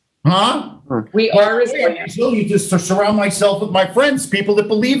resilient. huh? We are resilient. I'm resilient just to surround myself with my friends, people that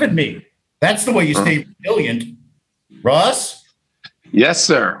believe in me. That's the way you stay resilient. Russ? Yes,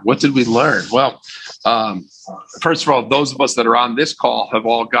 sir. What did we learn? Well, first of all, those of us that are on this call have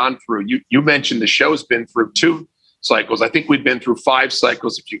all gone through. You mentioned the show's been through 2 cycles. I think we've been through 5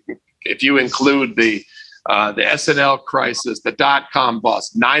 cycles if you include the SNL crisis, the .com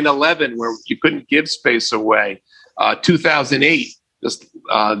bust, 9/11 where you couldn't give space away, 2008,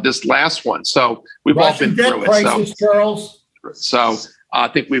 this last one. So we've all been through crisis, it. Charles. So I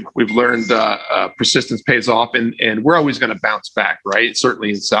think we've learned persistence pays off, and we're always going to bounce back, right? Certainly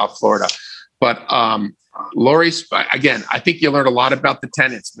in South Florida. But Lori, again, I think you learned a lot about the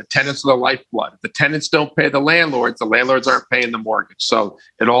tenants. The tenants are the lifeblood. If the tenants don't pay the landlords aren't paying the mortgage. So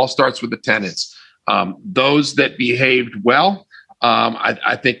it all starts with the tenants. Those that behaved well,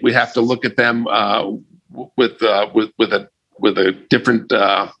 I think we have to look at them with a different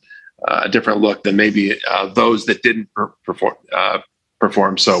look than maybe those that didn't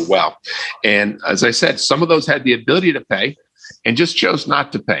perform so well. And as I said, some of those had the ability to pay and just chose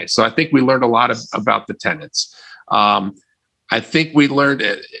not to pay. So I think we learned a lot about the tenants. I think we learned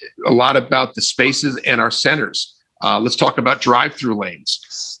a lot about the spaces in our centers. Let's talk about drive-through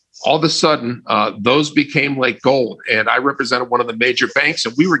lanes. All of a sudden, those became like gold. And I represented one of the major banks,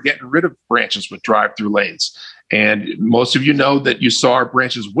 and we were getting rid of branches with drive-through lanes. And most of you know that you saw our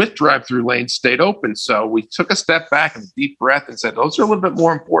branches with drive-through lanes stayed open. So we took a step back and a deep breath and said, those are a little bit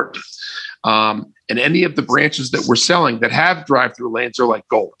more important. And any of the branches that we're selling that have drive-through lanes are like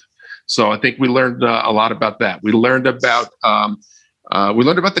gold. So I think we learned a lot about that. We learned about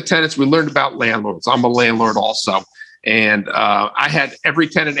the tenants. We learned about landlords. I'm a landlord also. And I had every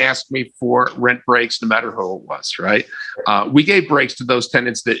tenant ask me for rent breaks, no matter who it was, right? We gave breaks to those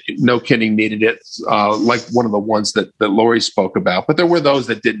tenants that, no kidding, needed it, like one of the ones that Lori spoke about. But there were those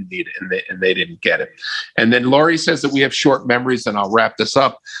that didn't need it, and they didn't get it. And then Lori says that we have short memories, and I'll wrap this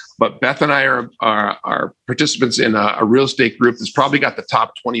up. But Beth and I are participants in a real estate group that's probably got the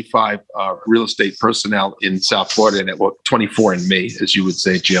top 25 real estate personnel in South Florida, and 24 in me, as you would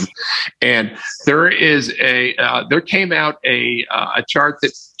say, Jim. And there came out a chart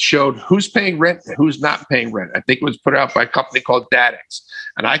that showed who's paying rent and who's not paying rent. I think it was put out by a company called Dadex.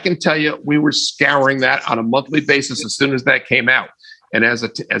 And I can tell you, we were scouring that on a monthly basis as soon as that came out. And as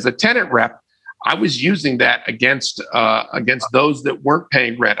a tenant rep, I was using that against those that weren't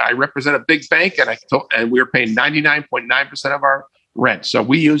paying rent. I represent a big bank, and we were paying 99.9% of our rent. So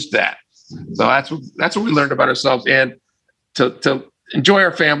we used that. So that's what we learned about ourselves, and to enjoy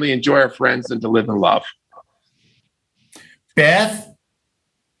our family, enjoy our friends, and to live in love. Beth?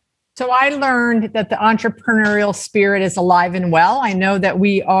 So I learned that the entrepreneurial spirit is alive and well. I know that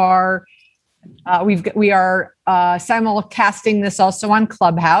we are simulcasting this also on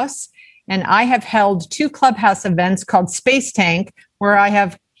Clubhouse. And I have held 2 Clubhouse events called Space Tank, where I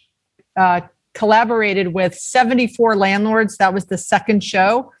have collaborated with 74 landlords. That was the second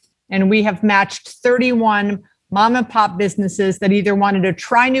show. And we have matched 31 mom and pop businesses that either wanted to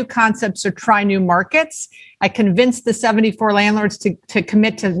try new concepts or try new markets. I convinced the 74 landlords to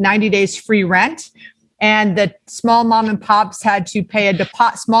commit to 90 days free rent. And the small mom and pops had to pay a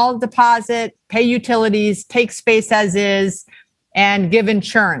small deposit, pay utilities, take space as is, and give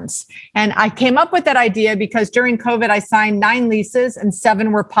insurance. And I came up with that idea because during COVID, I signed 9 leases and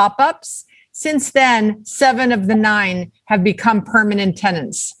 7 were pop-ups. Since then, 7 of the 9 have become permanent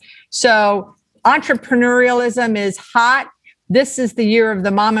tenants. So entrepreneurialism is hot. This is the year of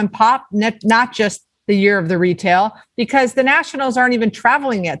the mom and pop, not just the year of the retail, because the nationals aren't even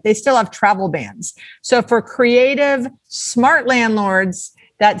traveling yet. They still have travel bans. So for creative, smart landlords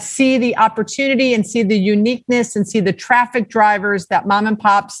that see the opportunity and see the uniqueness and see the traffic drivers that mom and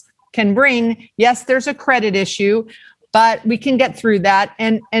pops can bring. Yes, there's a credit issue, but we can get through that.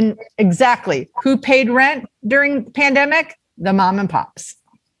 And exactly, who paid rent during the pandemic? The mom and pops.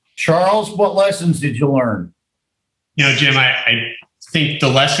 Charles, what lessons did you learn? You know, Jim, I think the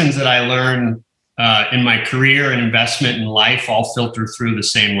lessons that I learned in my career and investment in life all filter through the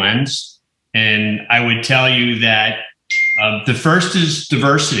same lens. And I would tell you that the first is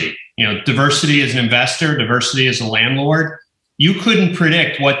diversity. You know, diversity as an investor, diversity as a landlord. You couldn't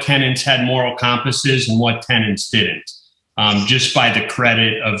predict what tenants had moral compasses and what tenants didn't, just by the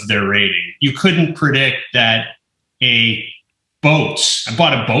credit of their rating. You couldn't predict that a boats. I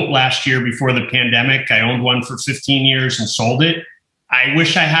bought a boat last year before the pandemic. I owned one for 15 years and sold it. I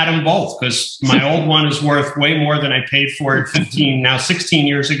wish I had them both, because my old one is worth way more than I paid for it 16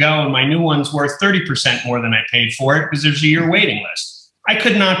 years ago. And my new one's worth 30% more than I paid for it, because there's a year waiting list. I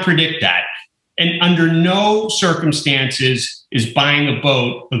could not predict that. And under no circumstances is buying a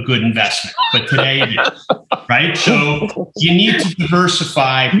boat a good investment. But today it is, right? So you need to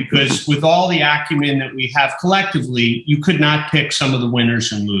diversify, because with all the acumen that we have collectively, you could not pick some of the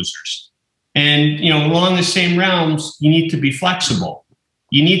winners and losers. And, along the same realms, you need to be flexible.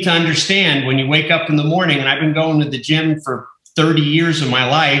 You need to understand when you wake up in the morning, and I've been going to the gym for 30 years of my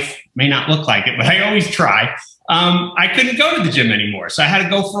life, may not look like it, but I always try. I couldn't go to the gym anymore. So I had to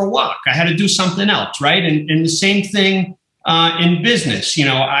go for a walk. I had to do something else, right? And the same thing in business.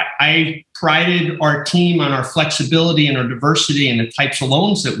 I prided our team on our flexibility and our diversity and the types of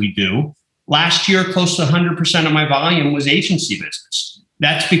loans that we do. Last year, close to 100% of my volume was agency business.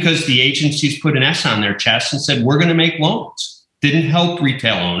 That's because the agencies put an S on their chest and said, we're going to make loans. Didn't help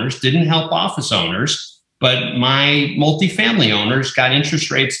retail owners, didn't help office owners, but my multifamily owners got interest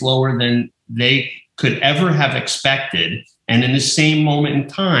rates lower than they could ever have expected. And in the same moment in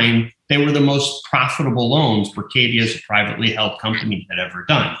time, they were the most profitable loans Berkadia as a privately held company had ever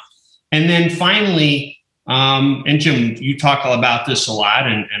done. And then finally, and Jim, you talk about this a lot,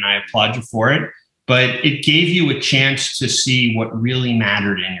 and I applaud you for it, but it gave you a chance to see what really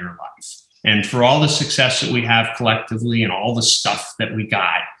mattered in your life. And for all the success that we have collectively and all the stuff that we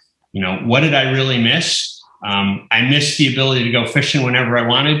got, what did I really miss? I missed the ability to go fishing whenever I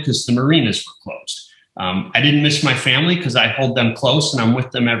wanted, because the marinas were closed. I didn't miss my family, because I hold them close and I'm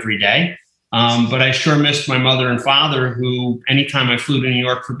with them every day. But I sure missed my mother and father, who anytime I flew to New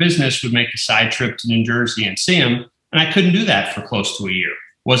York for business would make a side trip to New Jersey and see them. And I couldn't do that for close to a year.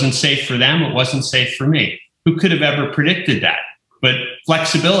 Wasn't safe for them. It wasn't safe for me. Who could have ever predicted that? But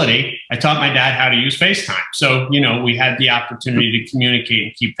flexibility, I taught my dad how to use FaceTime. So, we had the opportunity to communicate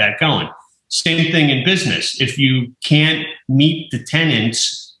and keep that going. Same thing in business. If you can't meet the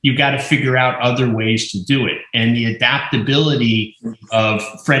tenants, you got to figure out other ways to do it. And the adaptability of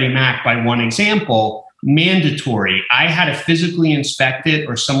Freddie Mac, by one example, mandatory. I had to physically inspect it,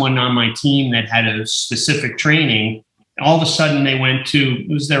 or someone on my team that had a specific training. All of a sudden they went to, it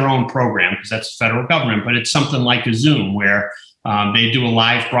was their own program, because that's the federal government, but it's something like a Zoom where they do a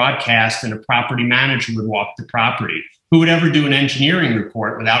live broadcast and a property manager would walk the property. Who would ever do an engineering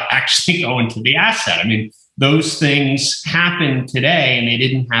report without actually going to the asset? I mean, those things happen today and they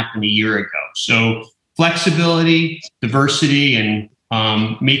didn't happen a year ago. So flexibility, diversity, and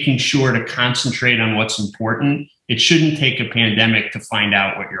making sure to concentrate on what's important. It shouldn't take a pandemic to find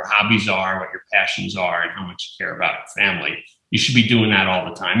out what your hobbies are, what your passions are, and how much you care about your family. You should be doing that all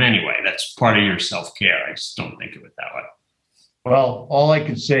the time anyway. That's part of your self-care. I just don't think of it that way. Well, all I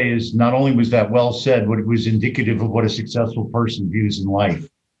could say is not only was that well said, but it was indicative of what a successful person views in life.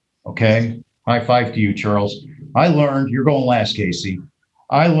 Okay? High five to you, Charles. I learned, you're going last, Casey.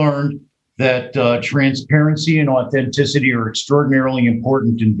 I learned that transparency and authenticity are extraordinarily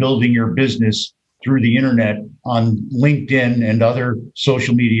important in building your business through the internet on LinkedIn and other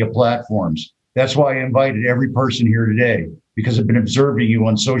social media platforms. That's why I invited every person here today, because I've been observing you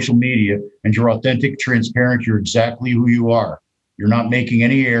on social media, and you're authentic, transparent. You're exactly who you are. You're not making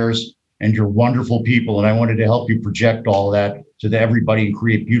any errors, and you're wonderful people. And I wanted to help you project all that to everybody and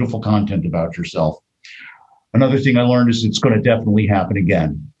create beautiful content about yourself. Another thing I learned is it's going to definitely happen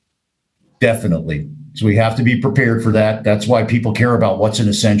again. Definitely. So we have to be prepared for that. That's why people care about what's an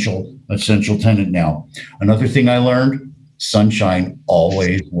essential tenant now. Another thing I learned, sunshine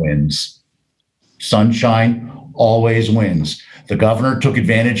always wins. Sunshine always wins. The governor took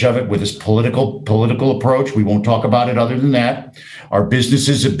advantage of it with his political approach. We won't talk about it other than that. Our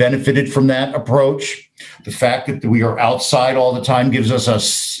businesses have benefited from that approach. The fact that we are outside all the time gives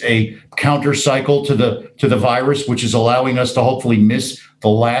us a counter cycle to the virus, which is allowing us to hopefully miss the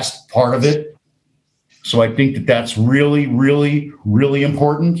last part of it. So I think that that's really, really, really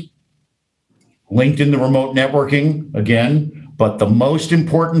important. LinkedIn, the remote networking again. But the most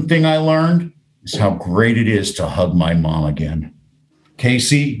important thing I learned is how great it is to hug my mom again.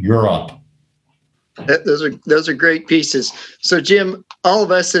 Casey, you're up. Those are great pieces. So, Jim, all of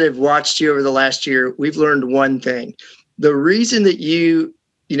us that have watched you over the last year, we've learned one thing. The reason that you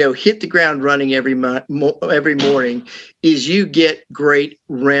hit the ground running every morning is you get great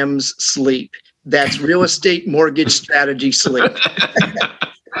REMS sleep. That's real estate mortgage strategy sleep.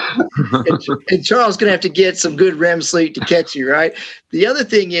 And Charles is going to have to get some good REM sleep to catch you, right? The other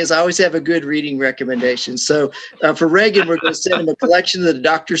thing is I always have a good reading recommendation. So for Reagan, we're going to send him a collection of the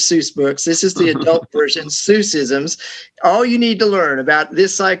Dr. Seuss books. This is the adult version, Seussisms. All you need to learn about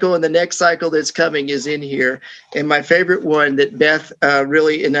this cycle and the next cycle that's coming is in here. And my favorite one that Beth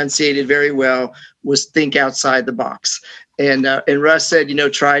really enunciated very well was think outside the box. And Russ said,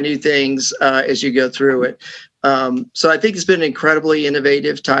 try new things as you go through it. So I think it's been an incredibly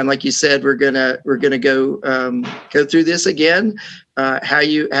innovative time. Like you said, we're gonna go through this again. How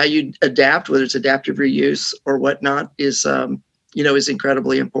you adapt, whether it's adaptive reuse or whatnot, is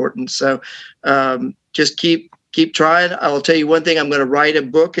incredibly important. So just keep trying. I will tell you one thing. I'm going to write a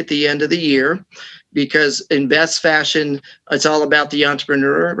book at the end of the year, because in Beth's fashion, it's all about the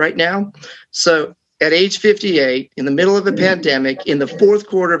entrepreneur right now. So at age 58, in the middle of a pandemic, in the fourth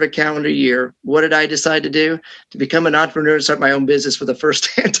quarter of a calendar year, what did I decide to do? To become an entrepreneur and start my own business for the first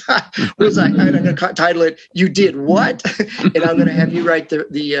time. I'm going to title it, You Did What? And I'm going to have you write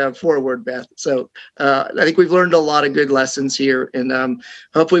the foreword, Beth. So I think we've learned a lot of good lessons here. And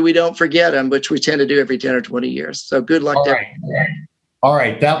hopefully we don't forget them, which we tend to do every 10 or 20 years. So good luck to everyone. All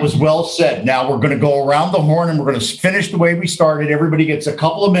right, that was well said. Now we're going to go around the horn and we're going to finish the way we started. Everybody gets a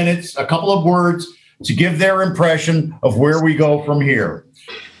couple of minutes, a couple of words to give their impression of where we go from here.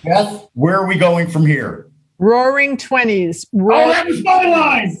 Beth, where are we going from here? Roaring 20s. Oh, that was my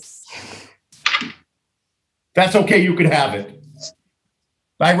line. That's okay. You could have it.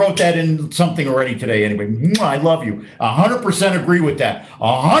 I wrote that in something already today anyway. I love you. 100% agree with that.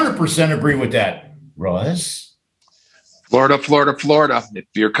 100% agree with that. Russ? Florida. If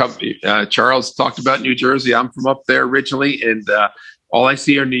you're Charles talked about New Jersey. I'm from up there originally, and all I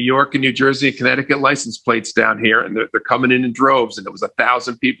see are New York and New Jersey and Connecticut license plates down here, and they're coming in droves. And it was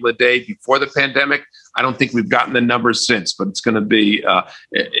 1,000 people a day before the pandemic. I don't think we've gotten the numbers since, but it's going to be,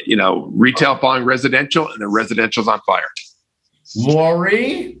 retail following residential, and the residential's on fire.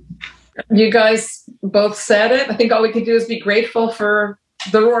 Lori? You guys both said it. I think all we can do is be grateful for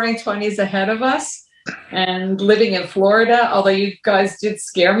the roaring 20s ahead of us. And living in Florida, although you guys did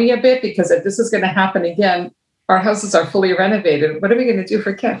scare me a bit, because if this is going to happen again, our houses are fully renovated. What are we going to do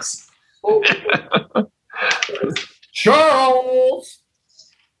for kicks? Charles!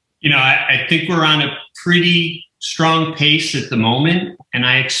 I think we're on a pretty strong pace at the moment. And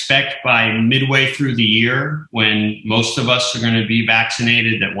I expect by midway through the year, when most of us are going to be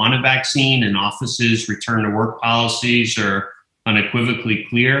vaccinated that want a vaccine and offices return to work policies are unequivocally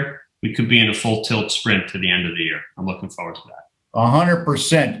clear, we could be in a full tilt sprint to the end of the year. I'm looking forward to that.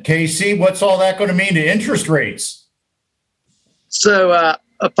 100%. Casey, what's all that going to mean to interest rates? So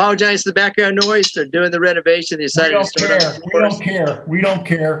apologize for the background noise. They're doing the renovation. They decided to start. We don't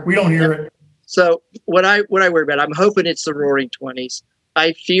care. We don't hear it. So what I worry about, I'm hoping it's the roaring 20s.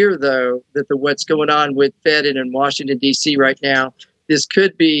 I fear, though, that what's going on with Fed and in Washington, D.C. right now, this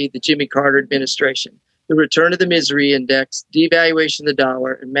could be the Jimmy Carter administration. The return of the misery index, devaluation of the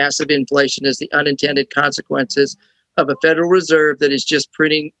dollar, and massive inflation as the unintended consequences of a Federal Reserve that is just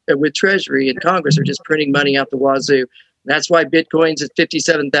printing, with Treasury and Congress are just printing money out the wazoo. That's why Bitcoin's at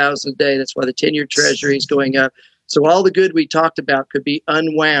 57,000 a day. That's why the 10-year Treasury is going up. So all the good we talked about could be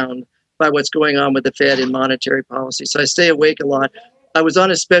unwound by what's going on with the Fed and monetary policy. So I stay awake a lot. I was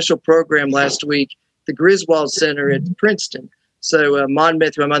on a special program last week, the Griswold Center at Princeton. So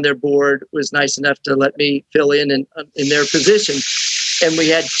Monmouth, who I'm on their board, was nice enough to let me fill in their position. And we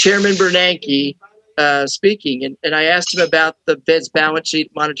had Chairman Bernanke speaking. And I asked him about the Fed's balance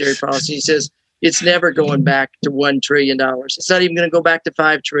sheet monetary policy. He says, it's never going back to $1 trillion. It's not even going to go back to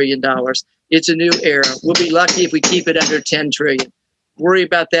 $5 trillion. It's a new era. We'll be lucky if we keep it under $10 trillion. Worry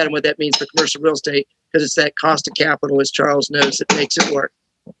about that and what that means for commercial real estate, because it's that cost of capital, as Charles knows, that makes it work.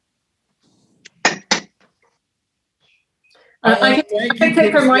 I can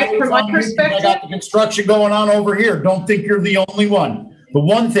take from my perspective. I got the construction going on over here. Don't think you're the only one. The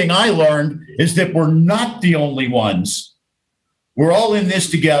one thing I learned is that we're not the only ones. We're all in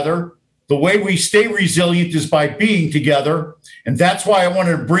this together. The way we stay resilient is by being together. And that's why I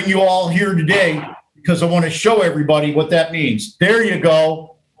wanted to bring you all here today, because I want to show everybody what that means. There you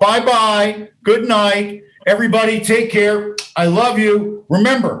go. Bye-bye. Good night. Everybody, take care. I love you.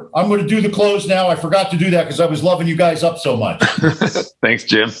 Remember, I'm going to do the close now. I forgot to do that because I was loving you guys up so much. Thanks,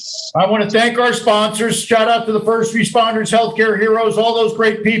 Jim. I want to thank our sponsors. Shout out to the first responders, healthcare heroes, all those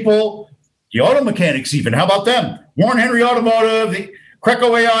great people. The auto mechanics even. How about them? Warren Henry Automotive, the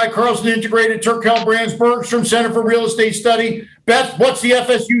Creco AI, Carlson Integrated, Turkel Brands, Bergstrom Center for Real Estate Study. Beth, what's the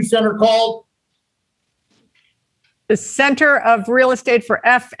FSU Center called? The Center of Real Estate for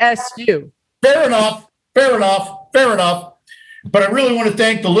FSU. Fair enough. But I really want to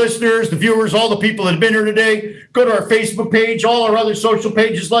thank the listeners, the viewers, all the people that have been here today. Go to our Facebook page, all our other social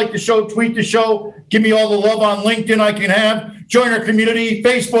pages, like the show, tweet the show, give me all the love on LinkedIn I can have. Join our community,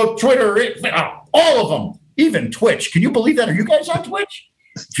 Facebook, Twitter, all of them, even Twitch. Can you believe that? Are you guys on Twitch?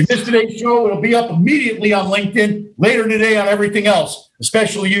 If you missed today's show, it'll be up immediately on LinkedIn, later today on everything else,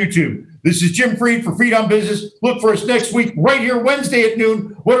 especially YouTube. This is Jim Freed for Freed on Business. Look for us next week, right here, Wednesday at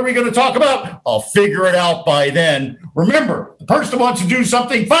noon. What are we going to talk about? I'll figure it out by then. Remember, the person who wants to do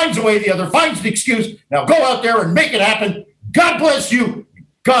something finds a way, the other finds an excuse. Now go out there and make it happen. God bless you.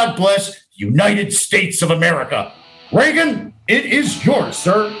 God bless the United States of America. Reagan, it is yours,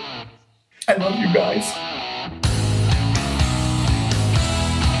 sir. I love you guys.